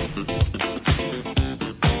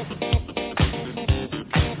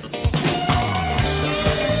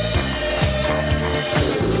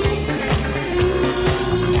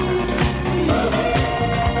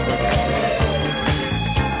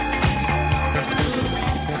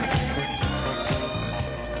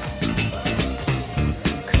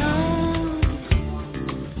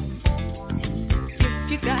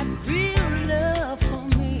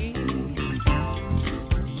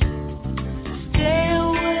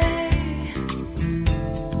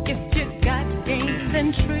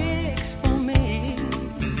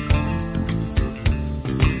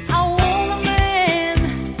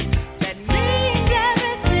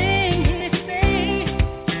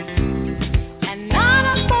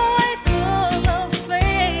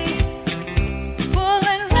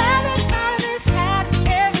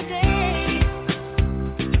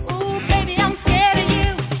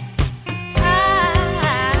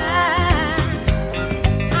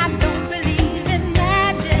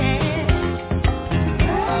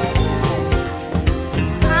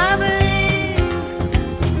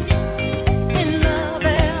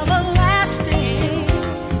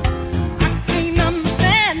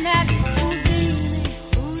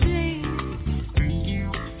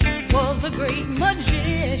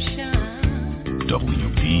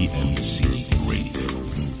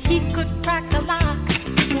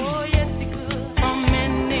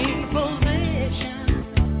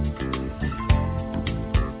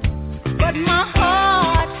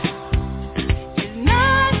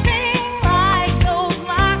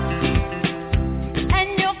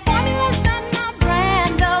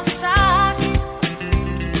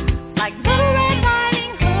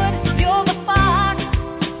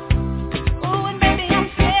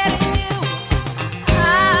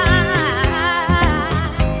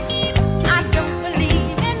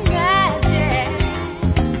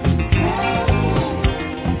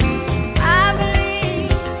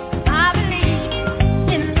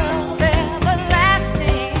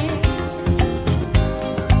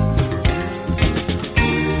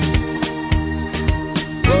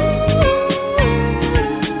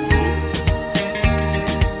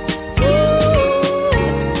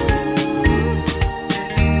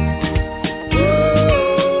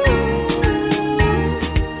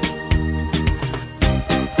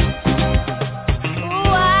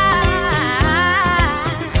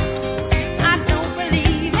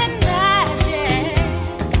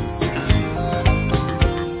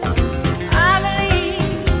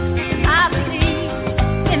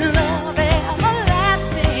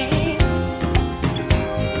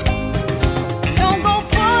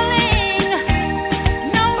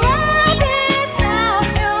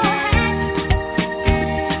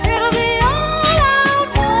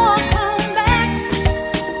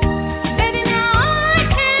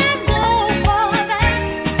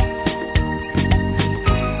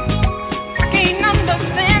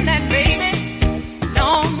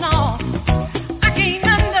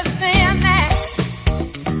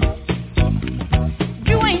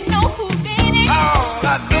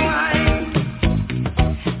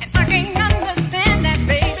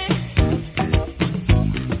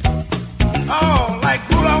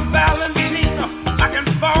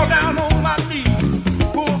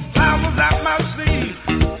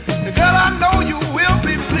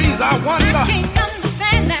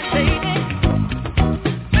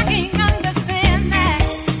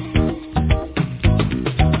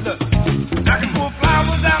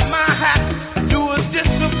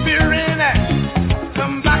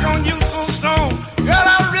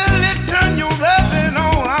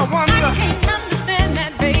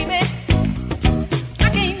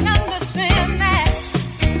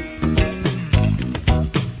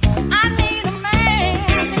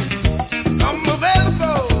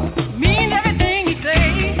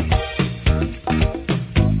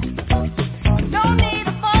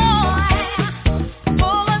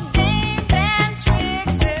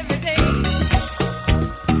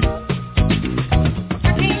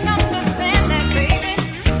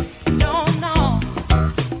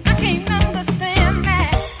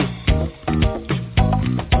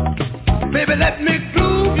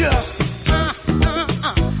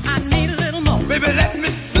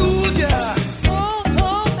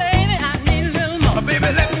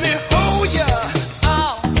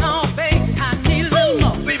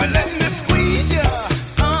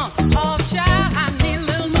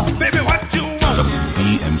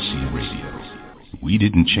 We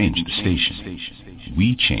didn't change the station.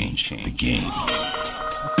 We changed the game.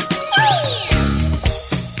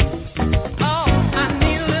 Oh, I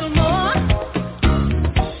need a little more.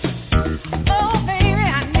 Oh, baby,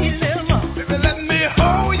 I need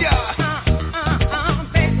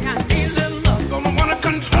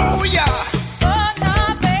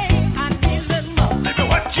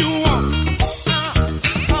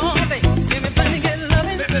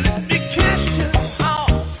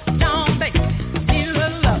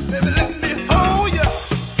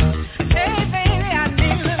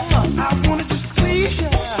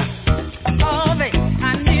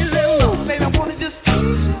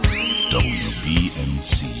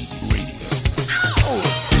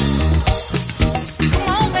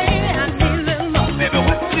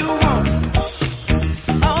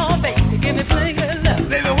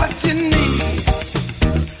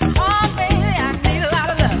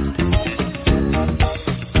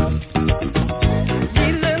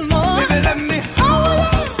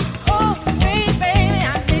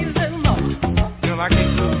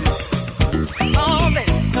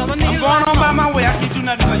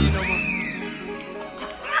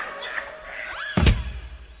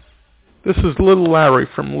This is Little Larry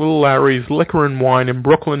from Little Larry's Liquor and Wine in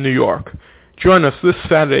Brooklyn, New York. Join us this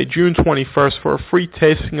Saturday, June 21st, for a free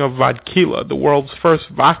tasting of Vodkila, the world's first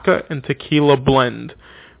vodka and tequila blend.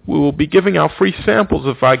 We will be giving out free samples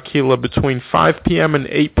of Vodkila between 5 p.m. and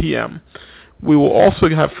 8 p.m. We will also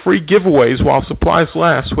have free giveaways while supplies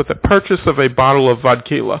last with the purchase of a bottle of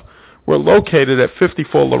Vodkila. We're located at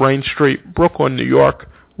 54 Lorraine Street, Brooklyn, New York,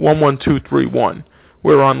 11231.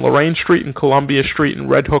 We're on Lorraine Street and Columbia Street in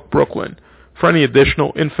Red Hook, Brooklyn. For any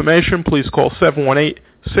additional information, please call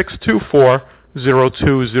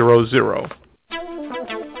 718-624-0200.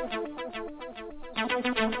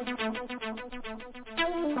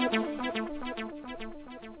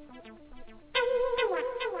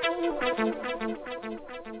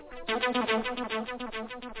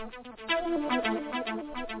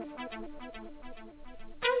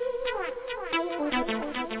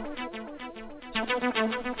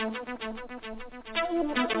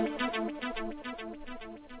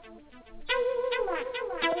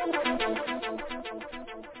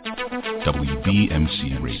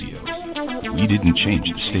 WBMC Radio. We didn't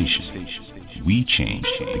change the station. We changed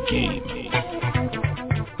the game.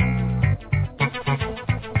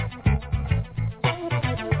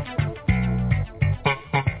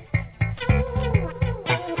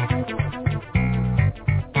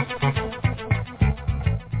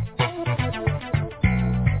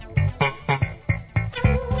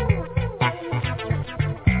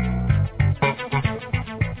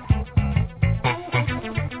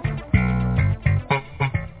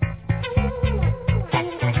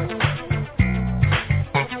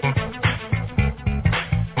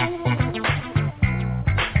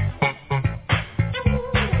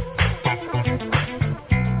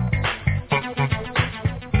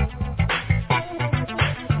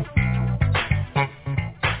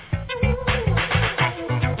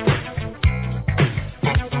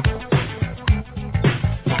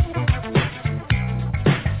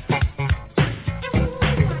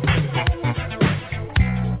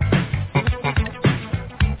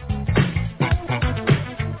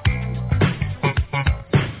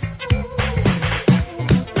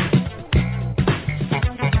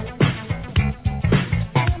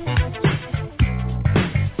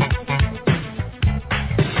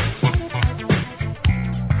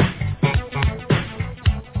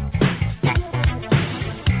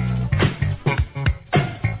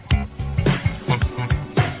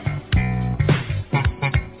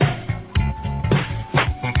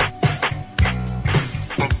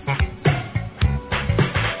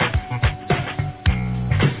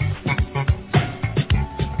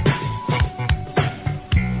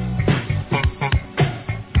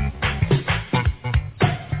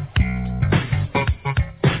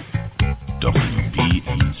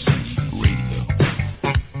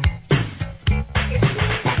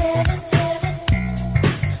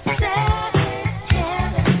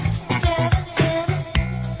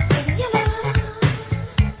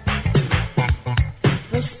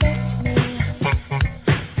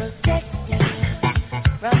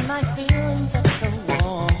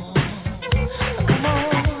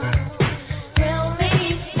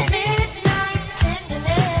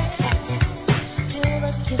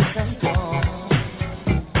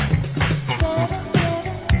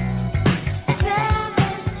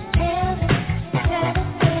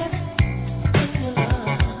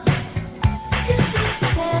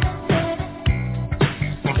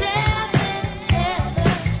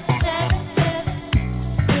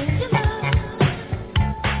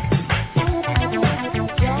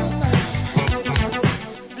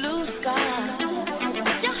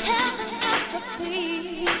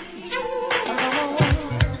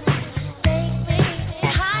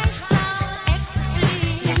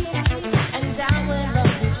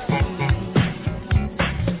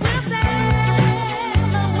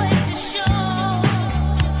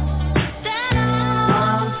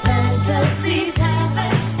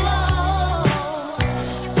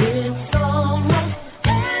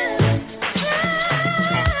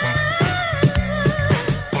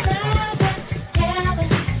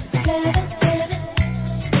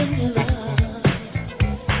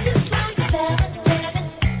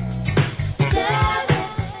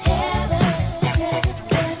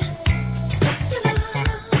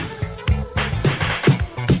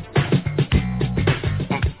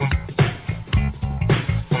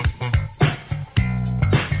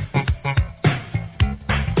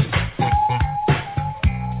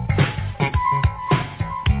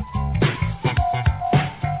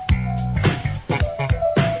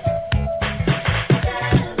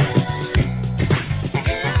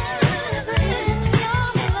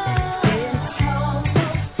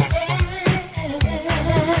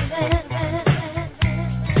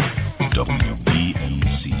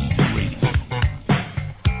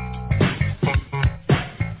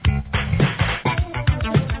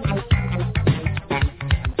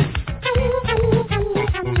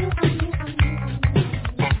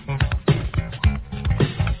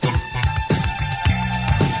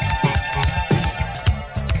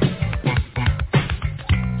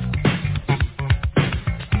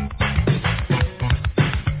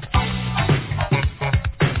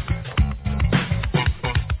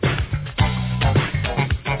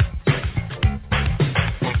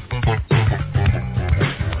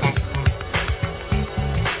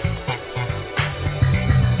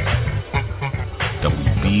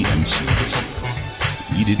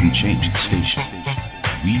 WBMC. We didn't change the station.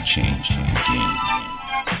 We changed the game.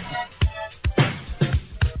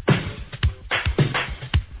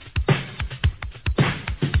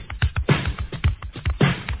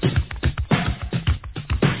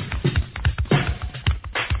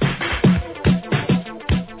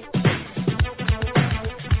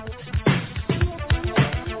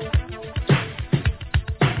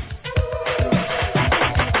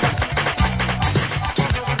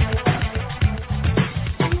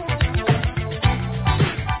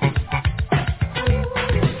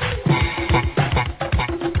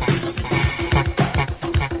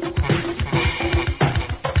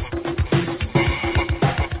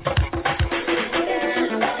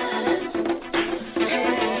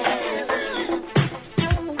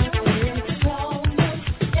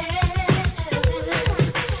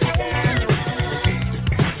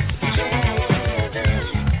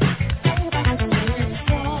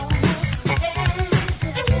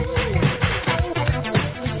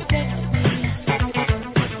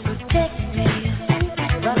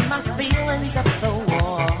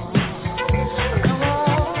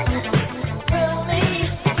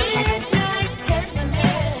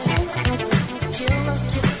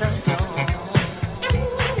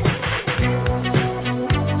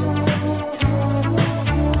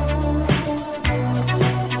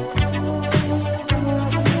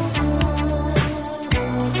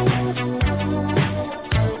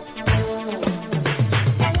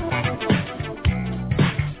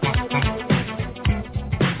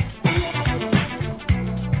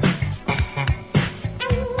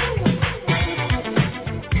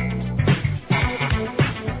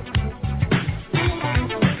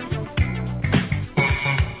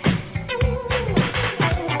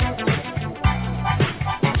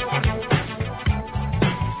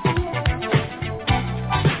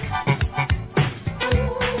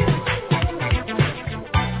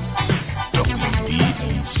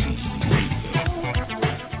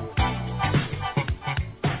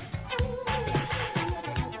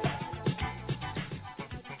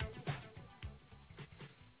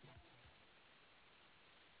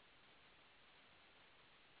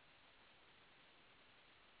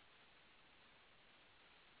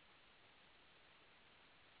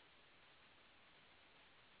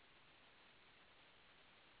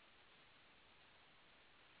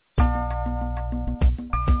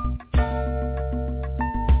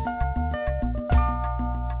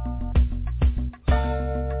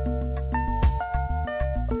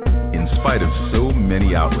 In spite of so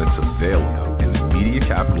many outlets available in the media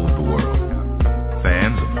capital of the world,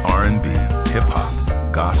 fans of R&B,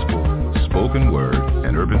 hip-hop, gospel, spoken word,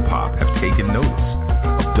 and urban pop have taken notice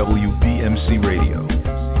of WBMC Radio.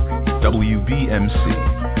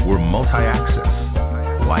 WBMC, we're multi-access.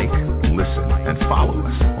 Like, listen, and follow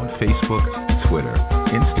us on Facebook, Twitter,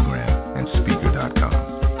 Instagram, and Speaker.com.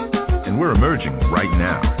 And we're emerging right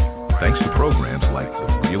now, thanks to programs like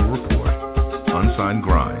The Real Report, Unsigned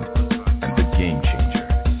Grind, and The Game Changer.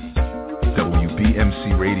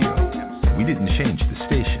 WBMC Radio. We didn't change the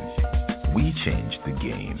station. We changed the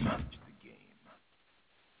game.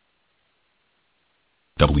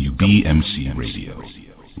 WBMC Radio.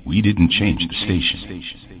 We didn't change the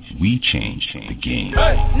station. We changed the game.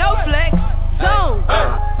 No flex, zone.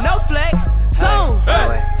 No flex, zone.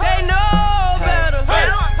 They know better.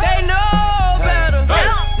 They know better.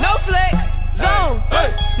 No flex, zone.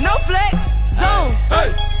 No flex, zone.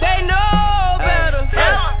 They know better.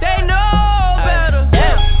 They know better.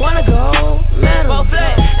 Yeah. Wanna go metal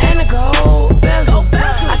and a gold bezel.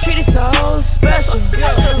 I treat it so special.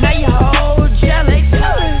 Now you hold jelly.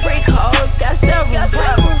 Freak hoes got several.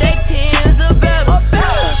 They tens are better.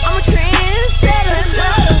 I'm a trendsetter.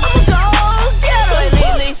 I'm a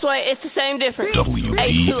go-getter. Lean, sway, it's the same difference.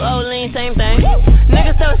 H2O lean, same thing.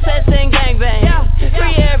 Niggas so sets and gangbang.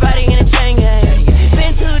 Free everybody in a chain gang.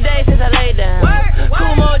 Been 2 days since I laid down.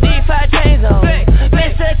 Kumo D5 chains on.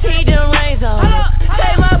 Mr. T them rains on.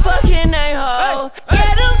 Say my fucking name, ho.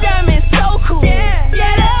 Yeah, them diamonds so cool. Yeah,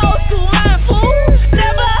 that old school mind fool.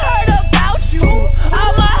 Never heard about you.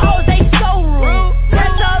 All my hoes, they so rude.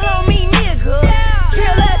 That's all on me, nigga.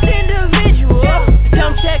 Kill ass individual.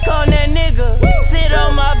 Come check on that nigga. Sit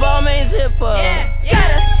on my ball main zipper. Got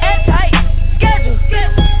a airtight schedule.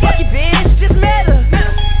 Fuck your bitch, just met her.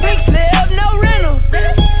 Big slip, no rental.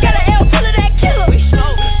 Got an L full of that killer.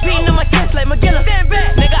 Beating on my chest like McGilla.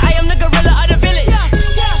 Nigga, I am the gorilla of the village.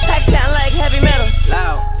 Pack sound like heavy metal.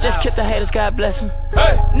 Just kiss the haters, God bless them.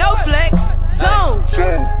 No flex, zone.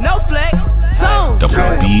 No flex, zone.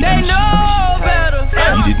 They know better.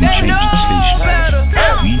 We didn't They change the know station. better.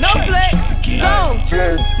 We No changed flex, the game.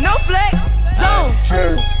 zone. No flex, zone.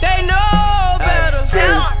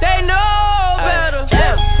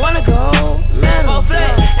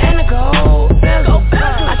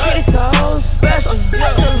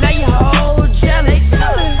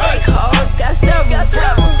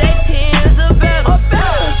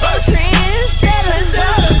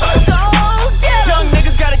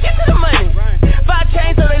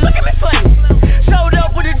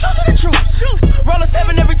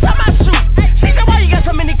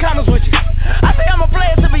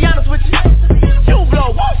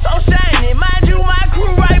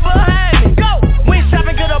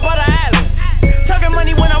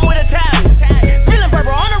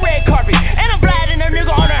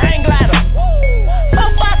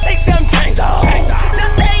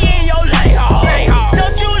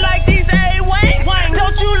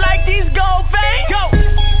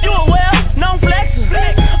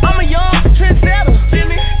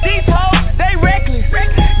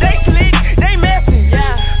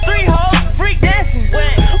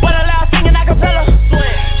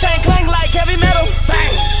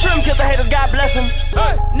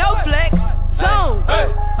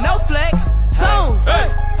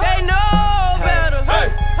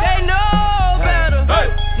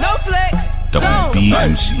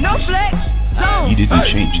 WBMC. No flex zone. We didn't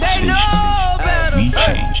change the They station. know better. We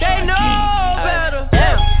changed They the know game. better.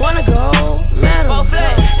 Yeah. Wanna go medal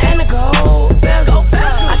and a gold bezel.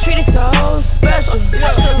 I treat it so special.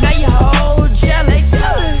 Now you hold jelly.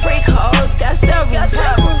 Freak hoes got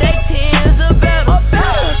several. They tears are better.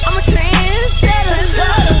 I'm a trendsetter.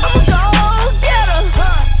 I'm a go-getter.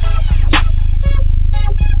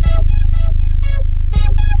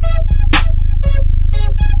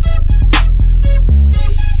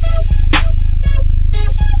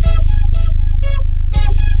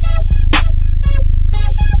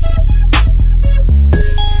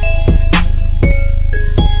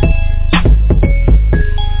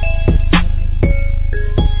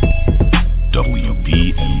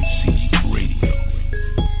 WBMC Radio.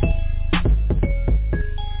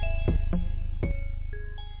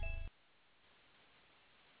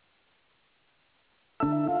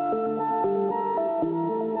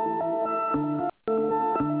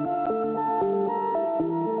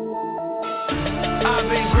 I've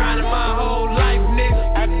been grinding my whole life,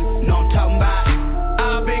 nigga. Know I'm talking about.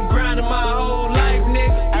 I've been grinding my whole life,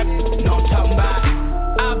 nigga. Know I'm talking about.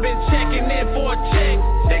 I've been checking in for a check,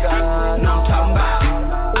 nigga. Know I'm talking about.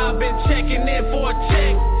 I've been checking in for a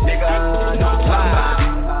check, nigga. Know I'm talking about.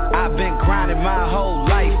 I've been grinding my whole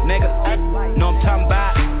life, nigga. Know I'm talking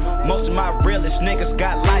about. Most of my realest niggas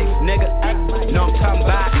got life, nigga. Know I'm talking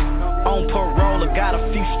about. On parole, I got a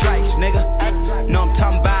few strikes, nigga. Know I'm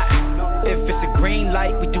talking about. If it's a green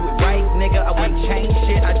light, we do it right, nigga. I wouldn't change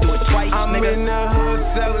shit, I do it twice, I'm nigga. in the hood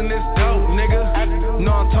selling this dope, nigga.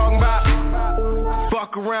 Know I'm talking about.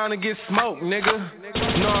 Fuck around and get smoked, nigga.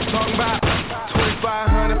 Know I'm talking about.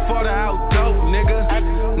 2,500 for the out dope,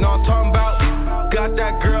 nigga. Know I'm talking about. Got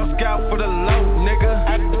that Girl Scout for the low,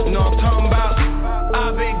 nigga. Know I'm talking about.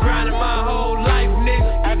 I've been grinding my whole life,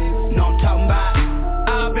 nigga. Know I'm talking about.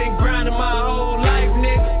 I've been grinding my whole life,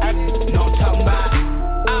 nigga. Know I'm talking about.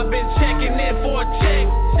 I've been checking in for a check,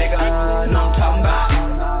 nigga. Know I'm talking about.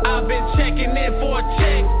 I've been checking in for a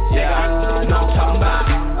check, nigga. Know I'm talking about.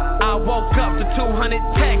 I woke up to 200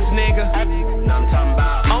 texts, nigga. Know I'm talking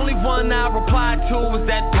about. Only one I replied to was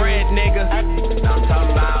that bread, nigga. Know I'm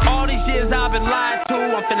talking about. All these years I've been lied to,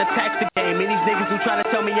 I'm finna tax the game. And these niggas who try to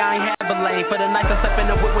tell me I ain't have a lane. For the nights I slept in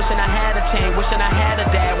the whip, wishing I had a chain, wishing I had a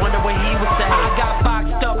dad, wonder what he would say. I got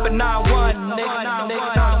boxed up and I won, nigga.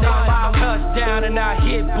 Touchdown and I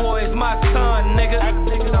hit, boy, it's my son, nigga. At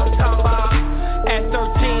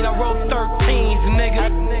 13 I wrote 13s, nigga.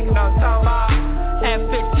 At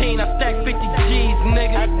 15 I stacked 50 G's,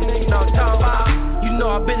 nigga. You know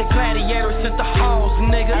I've been a gladiator since the halls,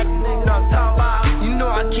 nigga. You know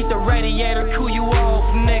I keep the radiator cool you off,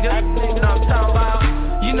 nigga.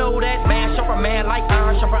 You know that man, sharper man like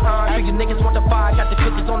iron, sharper iron. So you niggas want the fire, got the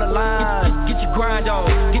cookies on the line. Get your grind on,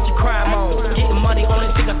 get your crime on. Getting money, only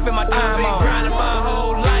thing I spend my time on. I've been grinding my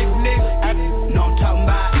whole life, nigga. Know I'm talking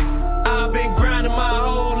about. I've been grinding my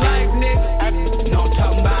whole life, nigga. Know I'm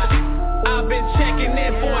talking about. I've been checking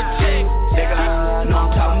in for a check, nigga. Know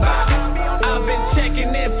I'm talking about. I've been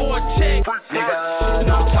checking in for a check, nigga.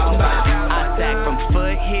 Know I'm talking about. I stack from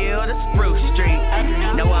Foothill to Spruce Street.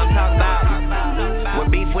 Know what I'm talking about. What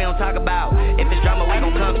beef we don't talk about. If it's drama, we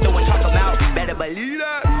gon' come through and talk about. Better believe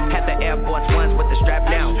that. Had the Air Force Ones with the strap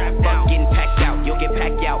down. Fuck getting packed out, you'll get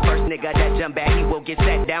packed out. First nigga that jump back, he will get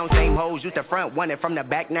sat down. Same hoes, use the front, one and from the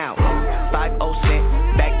back now. 5-0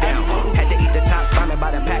 cent, back down. Had to eat the top, farming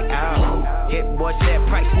by the pack out. Hit boy said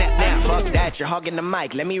price snap now. Fuck that, you're hogging the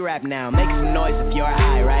mic, let me rap now. Make some noise if you're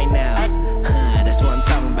high right now. That's what I'm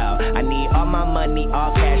talking about. I need all my money,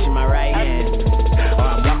 all cash in my right hand. Or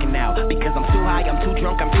I'm walking out, because I'm too high, I'm too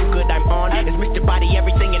drunk, I'm too good, I'm on. It's Mr. Body,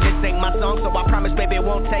 everything, and this ain't my song. So I promise, baby, it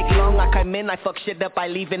won't take long. I come in, I fuck shit up, I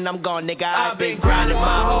leave and I'm gone, nigga. I've been grinding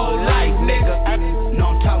my whole life, nigga. Know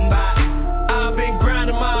I'm talking about. I've been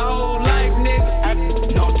grinding my whole life,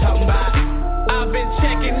 nigga. Know I'm talking about. I've been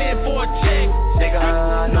checking in for a check,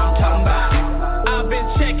 nigga. Know I'm talking about. I've been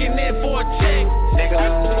checking in for a check,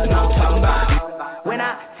 nigga. Know I'm talking about. When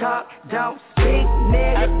I talk, don't speak,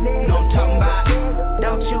 nigga. Know I'm talking about.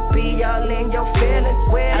 Don't you be all in your feelings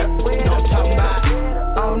with it. Know I'm talking about.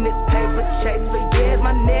 On this paper chase for years,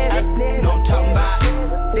 my nigga. Know I'm talking about.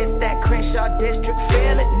 This that Crenshaw district,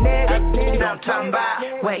 feel it, nigga. Know I'm talking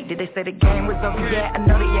about. Wait, did they say the game was over yet? I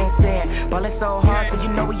know they ain't saying. Ballin' so hard, so you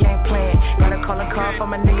know we ain't playing. Gotta call a car for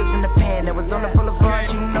my niggas in the pen. That was on the boulevard,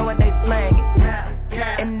 you know what they slang.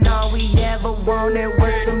 And all we ever wanted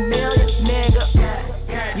was some millions,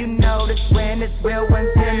 nigga. You know this when it's real ones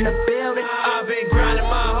in the building. I've been grinding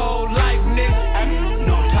my whole life, nigga.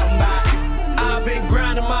 Know I'm talking about. I've been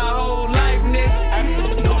grinding my whole life,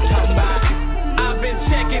 nigga. Know I'm talking about. I've been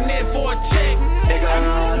checking in for a check, nigga.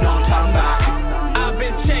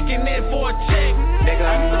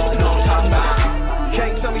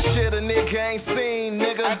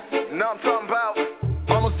 Know I'm talking about.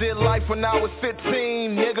 Almost did life when I was 15,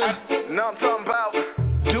 nigga. Know I'm talking about.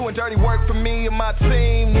 Doing dirty work for me and my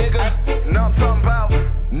team, nigga. Know I'm talking about.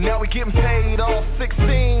 Now we getting paid all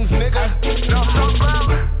 16s, nigga. Know I'm talking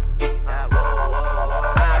about.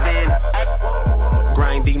 I've been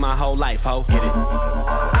grinding my whole life, ho. Get it?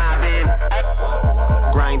 I've been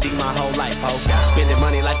grinding my whole life, ho. Spending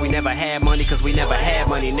money like we never had money, cause we never had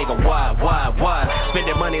money, nigga. Why?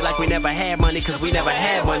 Spending money like we never had money, cause we never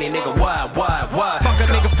had money, nigga. Why? Fuck a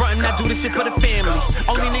nigga frontin', I do this shit for the family.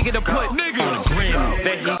 Only nigga to put nigga on the Grammy.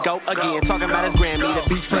 There he go again, talking about his Grammy. The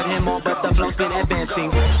beats put him on, but the flow's been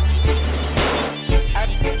advancing.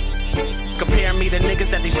 Compare me to niggas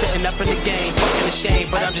that be sitting up in the game, fucking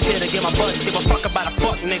ashamed, but I'm just here to get my butt. Give a fuck about a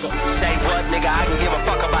fuck nigga. Say what, nigga? I can give a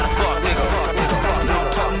fuck about a fuck nigga.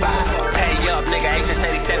 Hey up, nigga.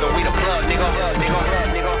 H87, we the plug, nigga.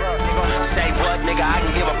 Say what, nigga? I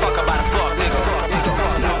can give a fuck about a fuck nigga.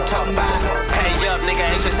 Hey up, nigga.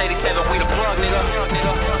 H87, we the plug, nigga.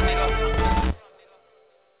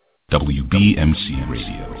 WBMC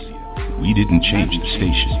Radio. We didn't change the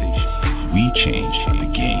station. We changed the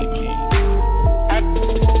game.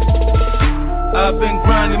 I've been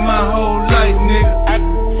grinding my whole life, nigga.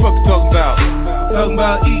 Fuck you talking about? Talking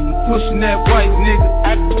about eating, pushing that white,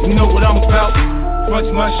 nigga. You know what I'm about. Punch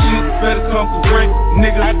my shit, better come correct,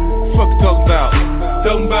 nigga. Fuck you talking about?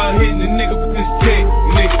 Talking about hitting the nigga with this tech,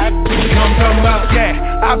 nigga. You know what I'm talking about?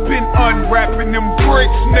 Yeah, I've been unwrapping them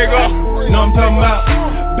bricks, nigga. You know what I'm talking about?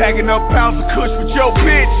 Bagging up pounds of kush with your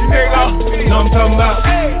bitch, nigga. You know what I'm talking about?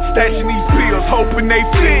 Stashing these pills, hoping they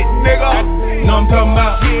fit, nigga. You know what I'm talking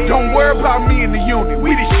about? Don't worry about me in the unit,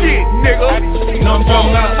 we the shit, nigga. You know what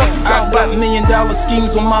I'm talking about? I got $1 million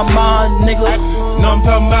schemes on my mind, nigga. You know what I'm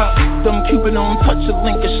talking about? Them Cupid on touch a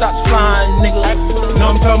link and shots flying, nigga. You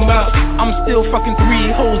know what I'm talking about? I'm still fucking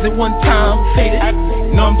 3 hoes at one time, faded.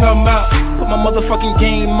 You know what I'm talking about? Put my motherfucking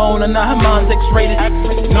game on and now her mind's X-rated.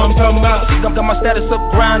 You know what I'm talking about? Got my status up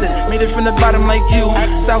grinded, made it from the bottom like you.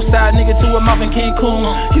 Southside nigga to a mouth in Cancun.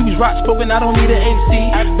 Huge rocks poking, I don't need an AC.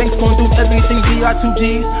 Banks going through everything,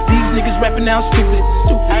 VI2Gs. These niggas rapping now stupid.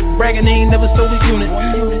 Bragging they ain't never sold a unit.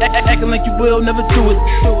 Acting like you will, never do it.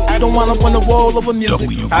 Don't wind up on the wall of a music.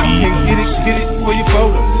 I can't get it for your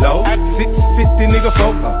photo, low. 650 nigga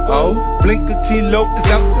photo, oh. Blink a kilo, is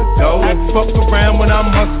out the door. Fuck around when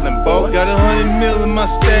I'm hustling, boy. Got 100 mil in my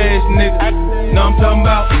stash, nigga. Know I'm talking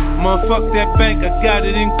about? Motherfuck that bank, I got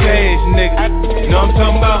it in cash, nigga. Know I'm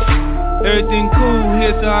talking about? Everything cool,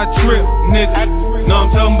 here's how I trip, nigga. Know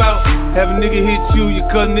I'm talking about? Have a nigga hit you, your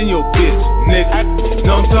cousin and your bitch, nigga.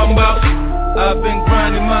 Know I'm talking about? I've been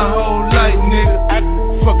grinding my whole life, nigga.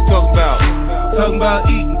 Fuck you talking about? Talking about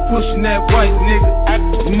eating, pushing that white,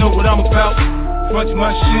 nigga. You know what I'm about? Punch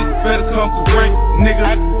my shit, better come correct, nigga.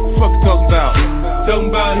 Fuck you talking about?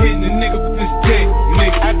 Talking about hitting a nigga with this tech,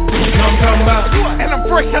 nigga. You know what I'm talking about? And I'm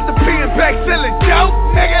fresh out the pen back selling dope,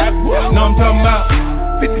 nigga. You know what I'm talking about?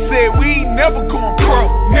 50 said we ain't never going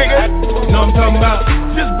broke, nigga. You know what I'm talking about?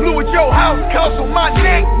 Just blew at your house, cost on my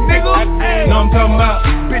neck, nigga. You know what I'm talking about?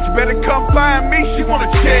 Bitch better come find me, she wanna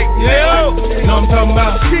check, yeah. You know what I'm talking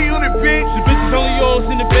about? G-Unit, bitch. The bitch is only yours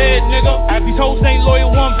in the bed, nigga. These hoes ain't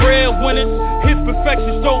loyal, one bread winners. Hit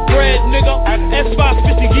perfection, stole bread, nigga.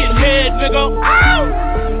 S550 getting head, nigga. Ow!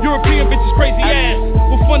 European bitches crazy ass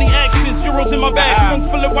with funny accents, euros in my bag, trunk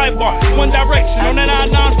full of white bar, One Direction on that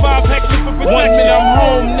I-95 hex for protection. 1 minute I'm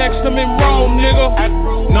home, next I'm in Rome, nigga.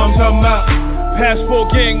 Know I'm talking about? Passport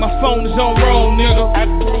gang, my phone is on roll, nigga.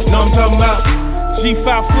 Know I'm talking about? G5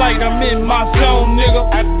 flight, I'm in my zone, nigga.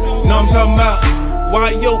 Know I'm talking about?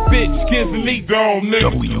 Why your bitch giving me dome, nigga?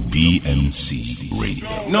 WBMC Radio.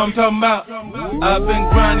 Know I'm talking about? I've been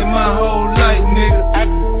grinding my whole life, nigga.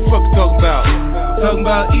 Fuck you talking about? Talking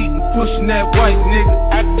about eating, pushing that white,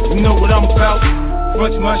 nigga. You know what I'm about?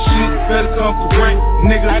 Punch my shit, better come correct,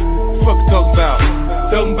 nigga. Fuck you talking about?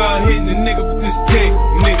 Talking about hitting a nigga with this tech,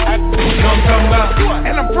 nigga. You know what I'm talking about?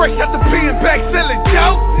 And I'm fresh out the pen back selling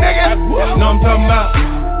dope, nigga. You know what I'm talking about?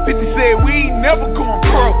 50 said we ain't never going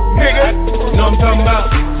broke, nigga. You know what I'm talking about?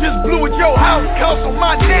 Just blew at your house, cost on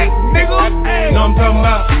my neck, nigga. You know what I'm talking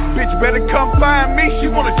about? Bitch better come find me,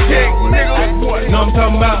 she wanna check, nigga. You know what I'm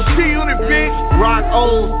talking about? G-Unit, bitch. Rock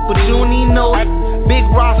old, but you don't even know it. Big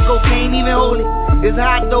Roscoe can't even hold it. It's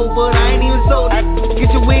hot though, but I ain't even sold it.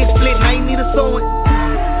 Get your wig split, and I ain't need a sewing.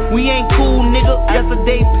 We ain't cool, nigga.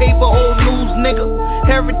 Yesterday paper, old news, nigga.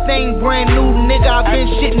 Everything brand new, nigga. I been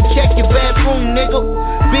shitting, check your bathroom, nigga.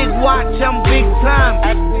 Big watch, I'm big time.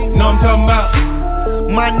 Know I'm talking about?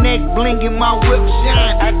 My neck blinking, my whip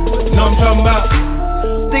shine. Know I'm talking about?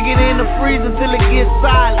 Stick it in the freezer till it gets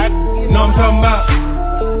solid. Know I'm talking about?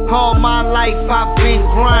 All my life I've been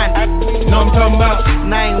grinding. Know what I'm talking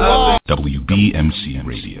about? WBMC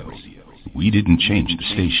Radio. We didn't change the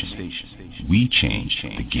station. We changed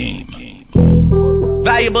the game.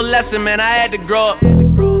 Valuable lesson, man, I had to grow up.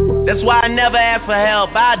 That's why I never ask for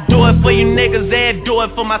help. I do it for you niggas and do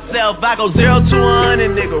it for myself. I go 0 to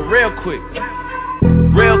 100, nigga, real quick.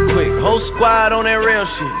 Real quick, whole squad on that real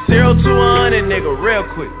shit. 0 to 100, nigga, real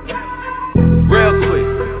quick. Real quick,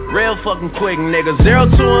 real fucking quick, nigga. 0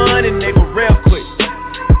 to 100, nigga, real quick.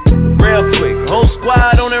 Real quick, whole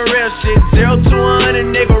squad on that real shit. 0 to 100,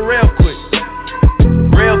 nigga, real quick.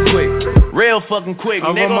 Real quick, real fucking quick,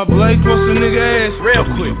 nigga. I run my blades on some nigga ass. Real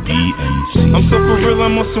quick. I'm so for real,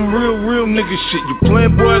 I'm on some real nigga shit. You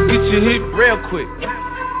playing, boy, I get your hit real quick.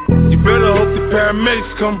 You better hope the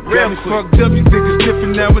paramedics come. Real got me quick. fucked up, you think it's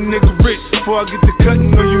different now a nigga rich. Before I get to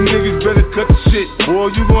cutting on you niggas, better cut the shit.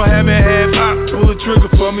 Boy, you gon' have me half op. Pull a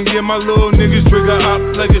trigger for me, yeah, my little niggas trigger op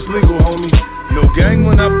like it's legal, homie. No gang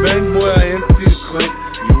when I bang, boy, I empty the clip.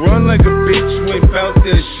 You run like a bitch, you ain't bout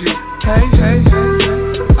that shit. Hey.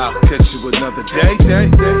 I'll catch you another day.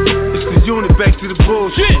 It's the unit, back to the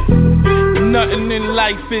bullshit. Nothing in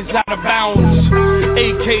life is out of bounds.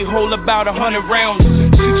 AK hold about 100 rounds.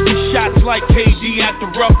 60 shots like KD at the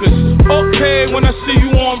Ruckers. Okay, when I see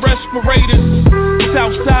you on respirators.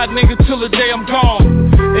 Southside nigga till the day I'm gone.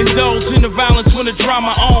 Indulge in the violence when the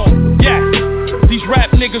drama on. Yeah, these rap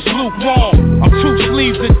niggas lukewarm. I'm 2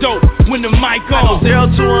 sleeves of dope when the mic on.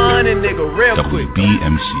 0 to 100, nigga, real quick.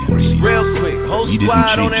 WBMC Radio. Real quick, whole We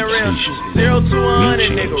squad didn't on that change real the shit. station. 0 to 100,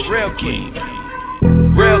 We nigga, changed real the quick. game.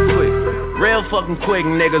 Real quick, real fucking quick,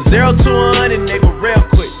 nigga. 0 to 100, nigga, real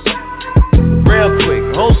quick. Real quick,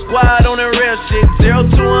 whole squad on that real shit. 0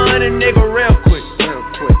 to 100, nigga, real quick.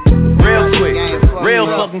 Real quick, real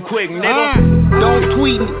fucking quick, nigga. Don't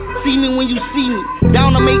tweet me, see me when you see me.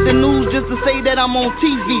 Down to make the news just to say that I'm on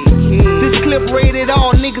TV. This clip rated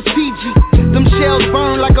all niggas PG. Them shells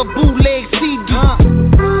burn like a bootleg CD.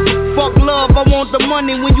 Fuck love, I want the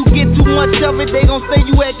money. When you get too much of it, they gon' say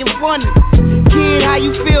you acting funny. Kid, how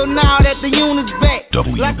you feel now that the unit's back?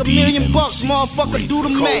 Like $1 million, motherfucker, do the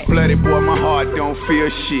math. Cold-blooded boy, my heart don't feel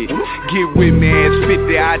shit. Get with me, ass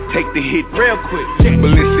 50, I take the hit real quick.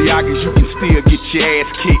 Balenciagas, you can still get your ass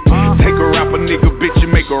kicked. Take a rapper nigga, bitch, and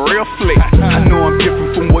make a real flick. I know I'm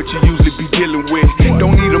different from what you usually be dealing with.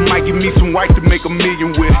 Don't need a mic, give me some white to make $1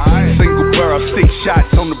 million with. Single barrel, 6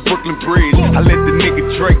 shots on the Brooklyn Bridge. I let the nigga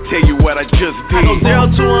Drake tell you what I just did. I go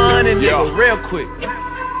 0 to 100, nigga, real quick.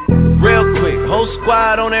 Real quick, whole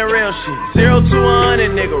squad on that real shit. 0 to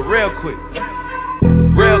 100, nigga, real quick.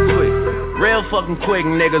 Real quick, real fucking quick,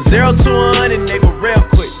 nigga. 0 to 100, nigga, real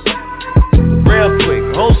quick. Real quick,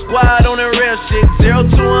 whole squad on that real shit. 0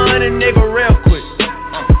 to 100, nigga, real quick.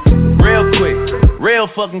 Real quick, real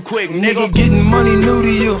fucking quick, nigga. Getting money new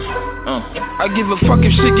to you. I give a fuck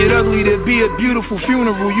if shit get ugly, there'd be a beautiful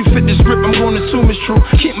funeral. You fit the script, I'm gonna assume it's true.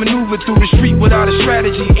 Can't maneuver through the street without a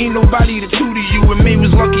strategy. Ain't nobody to tutor you, and May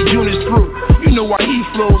was lucky Junior's through. You know why he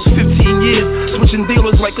flows, 15 years switching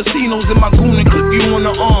dealers like casinos in my goon and clip you on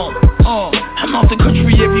the arm. I'm out the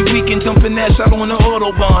country every weekend, dumping ass out on the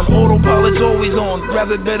Autobahn. Autopilot's always on,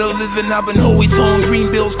 rather better living, I've been always on.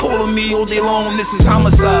 Green bills calling me all day long, this is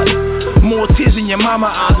homicide. More tears in your mama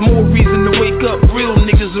eyes, more reason to wake up, real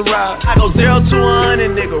niggas arrive. I go 0 to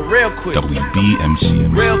 100, nigga, real quick.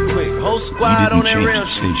 WBMC real quick, whole squad on that real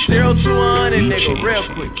shit. 0 to 100, nigga, real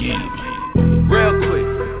quick. Real quick,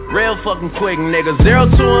 real fucking quick, nigga. 0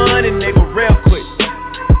 to 100, nigga, real quick.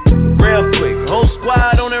 Real quick, whole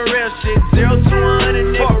squad on that real shit. 0 to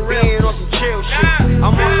 100, nigga, real quick. Chill shit.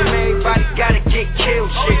 I'm on some everybody gotta get killed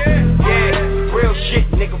shit. Yeah, real shit,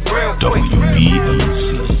 nigga, real quick.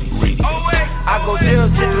 WBMC Radio. I go 0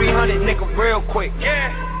 to 300, nigga, real quick.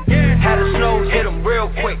 Had the snows hit him real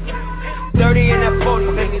quick. 30 in that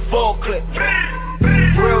 40, make me full clip.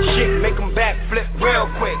 Real shit, make them backflip real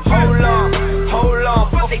quick. Hold on,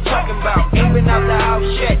 what they talking about? Ain't been out the house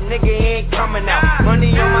yet, nigga, he ain't coming out.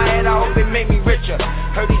 Money on my head, I hope it make me richer.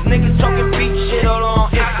 Heard these niggas talking beat shit all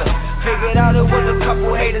on Insta. Figured out it was a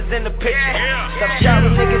couple haters in the picture. Stop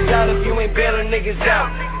shouting niggas out if you ain't bailing niggas out.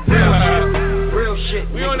 Real shit,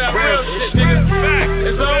 we on that real shit, nigga. Fact,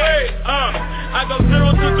 it's alright, I go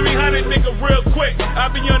 0 to 300, nigga, real quick. I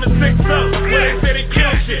be on the 6-0, where they say they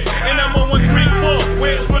kill shit. And I'm on 134,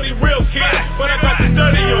 where it's really real kids. But I got the 30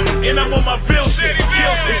 on me, and I'm on my bill shit.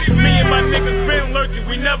 Kill shit. Me and my niggas been lurking,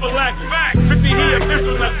 we never lacking. 50 he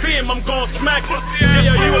official, I see him, I'm gon' smack him.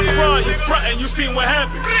 Yeah, you a fraud, you frontin', you seen what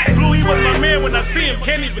happened. Blue, he was my man when I see him,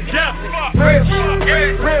 can't even doubt it. Real shit,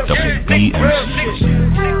 real shit, real shit.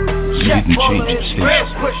 didn't change the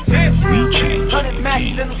station. We changed the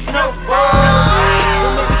game.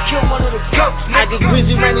 I get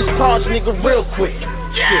greasy around these parts, nigga, real quick.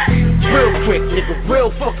 Shit, real quick, nigga,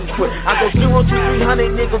 real fucking quick. I go 0 to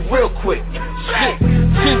 300, nigga, real quick. Shit,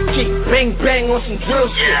 cheek, bang, bang on some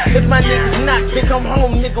drill shit. If my niggas not, they come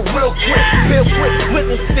home, nigga, real quick. Real quick,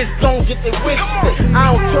 witnesses don't get their wish split.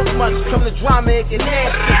 I don't talk much, come to drama, it get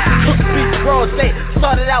nasty. Took beats broad day,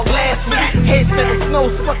 started out last week. Head said the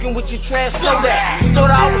snow's fucking with your trash, so that.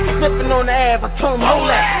 Thought I was slipping on the ab, I told him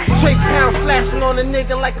hold that. Straight pound flashing on a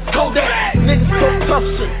nigga like a Kodak. Niggas talk tough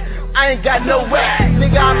shit. I ain't got no rap.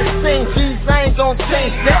 Nigga, I'm the same G's, I ain't gon'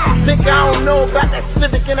 change that. Think I don't know about that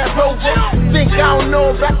Civic and that Rover. Think I don't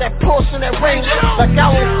know about that Porsche and that Ranger. Like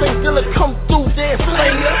I don't think Dilla come through there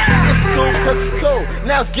flanger. It's cool cause it's cold,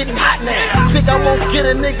 now it's getting hot now. Think I won't get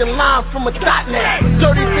a nigga line from a dot now.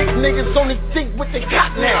 Dirty dick niggas only think what they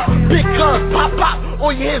got now. Big guns pop,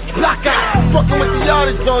 all you hear is block out. Fucking with the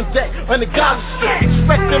yardage on deck, on the garbage strip.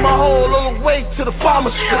 Expecting my hole all the way to the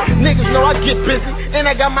farmer's strip. Niggas know I get busy, and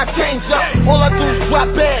I got my change up. All I do is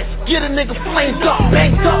drop bags, get a nigga flamed up,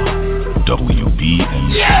 banged up.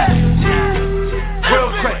 WBMC. Yeah! Real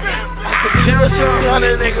quick. 0 to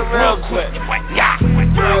 300, nigga, real quick. Yeah!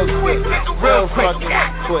 Real quick, real fucking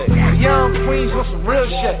quick. Young Queens with some real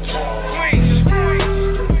shit.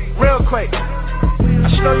 Real quick. I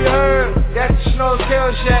know you heard that snow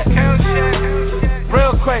kill shit.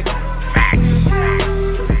 Real quick.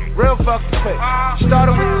 Real fucking quick.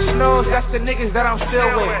 Started with the snows, that's the niggas that I'm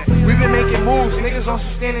still with. We been making moves, niggas on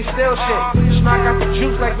some standing still shit. Smack out the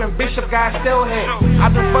juice like when Bishop got still hit. I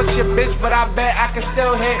been fucked your bitch, but I bet I can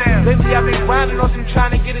still hit. Lately I been grinding on some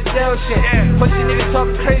trying to get a deal shit. Pussy niggas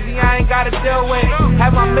talking crazy, I ain't got to deal with.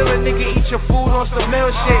 Have my Miller nigga eat your food on some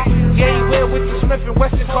mill shit. Yeah, you will with the Smith and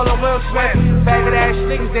Wesson, call him Will Smith. Faggot ass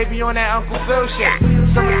niggas, they be on that Uncle Phil shit.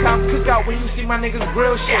 Summertime cookout when you see my niggas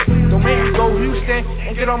grill shit. Don't make me go Houston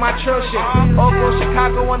and get on my trill shit. All go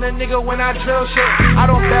Chicago on a nigga when I drill shit. I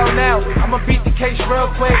don't bail now, I'ma beat the case real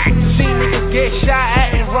quick. See niggas get shot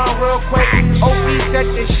at and run real quick. OP set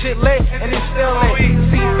this shit lit and it's still lit.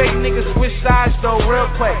 See fake niggas switch sides though real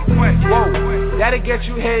quick. Whoa, that'll get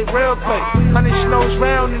you hit real quick. 100 snows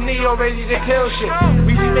round and Neo ready to kill shit.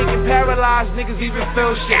 We be making paralyzed niggas even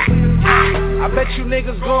feel shit. I bet you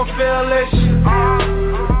niggas gon' feel this.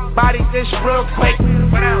 Body this real quick.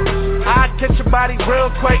 What else? I catch your body real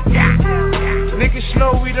quick. Niggas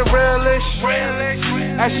know we the realest.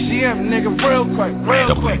 SCM nigga real quick.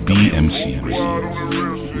 WBMC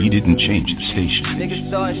Radio. We didn't change the station.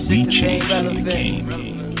 We changed the game.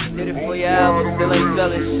 Did it for your album, still ain't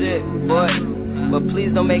selling shit, boy. But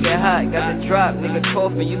please don't make it hot, got the drop, nigga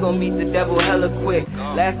coughing, you gon' meet the devil hella quick.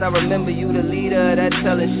 Last I remember you the leader of that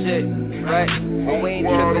telling shit, right? But we ain't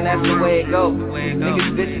trippin', that's the way it go.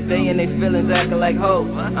 Niggas bitches, they in they feelings acting like hoes.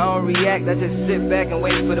 I don't react, I just sit back and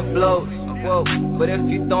wait for the blows. Whoa, but if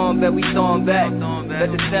you throwin' back, we throwin' back.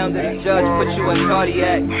 Let the sound of the judge put you in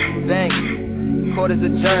cardiac. Bang, court is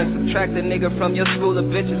adjourned, subtract the nigga from your school of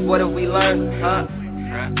bitches, what have we learned, huh?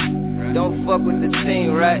 Don't fuck with the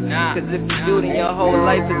team, right? Cause if you do, then your whole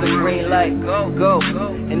life is a green light. Go.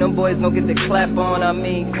 And them boys don't get the clap on, I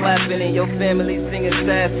mean clapping. And your family singing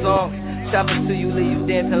sad songs. Chopping to you, leave you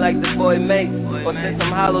dancing like the boy Mace. Or send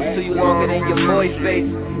some hollows to you longer than your boy's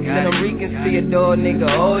face. Send them Ricans to your door, nigga,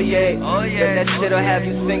 oh yeah. Bet that shit'll have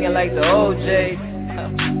you singing like the OJ.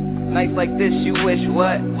 Nights like this, you wish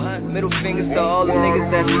what? Middle fingers to all the niggas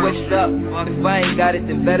that switched up. If I ain't got it,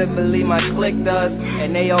 then better believe my clique does.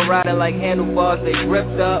 And they all riding like handlebars, they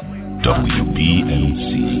gripped up.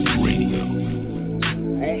 WBMC Radio.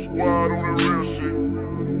 Whole squad on the wrist.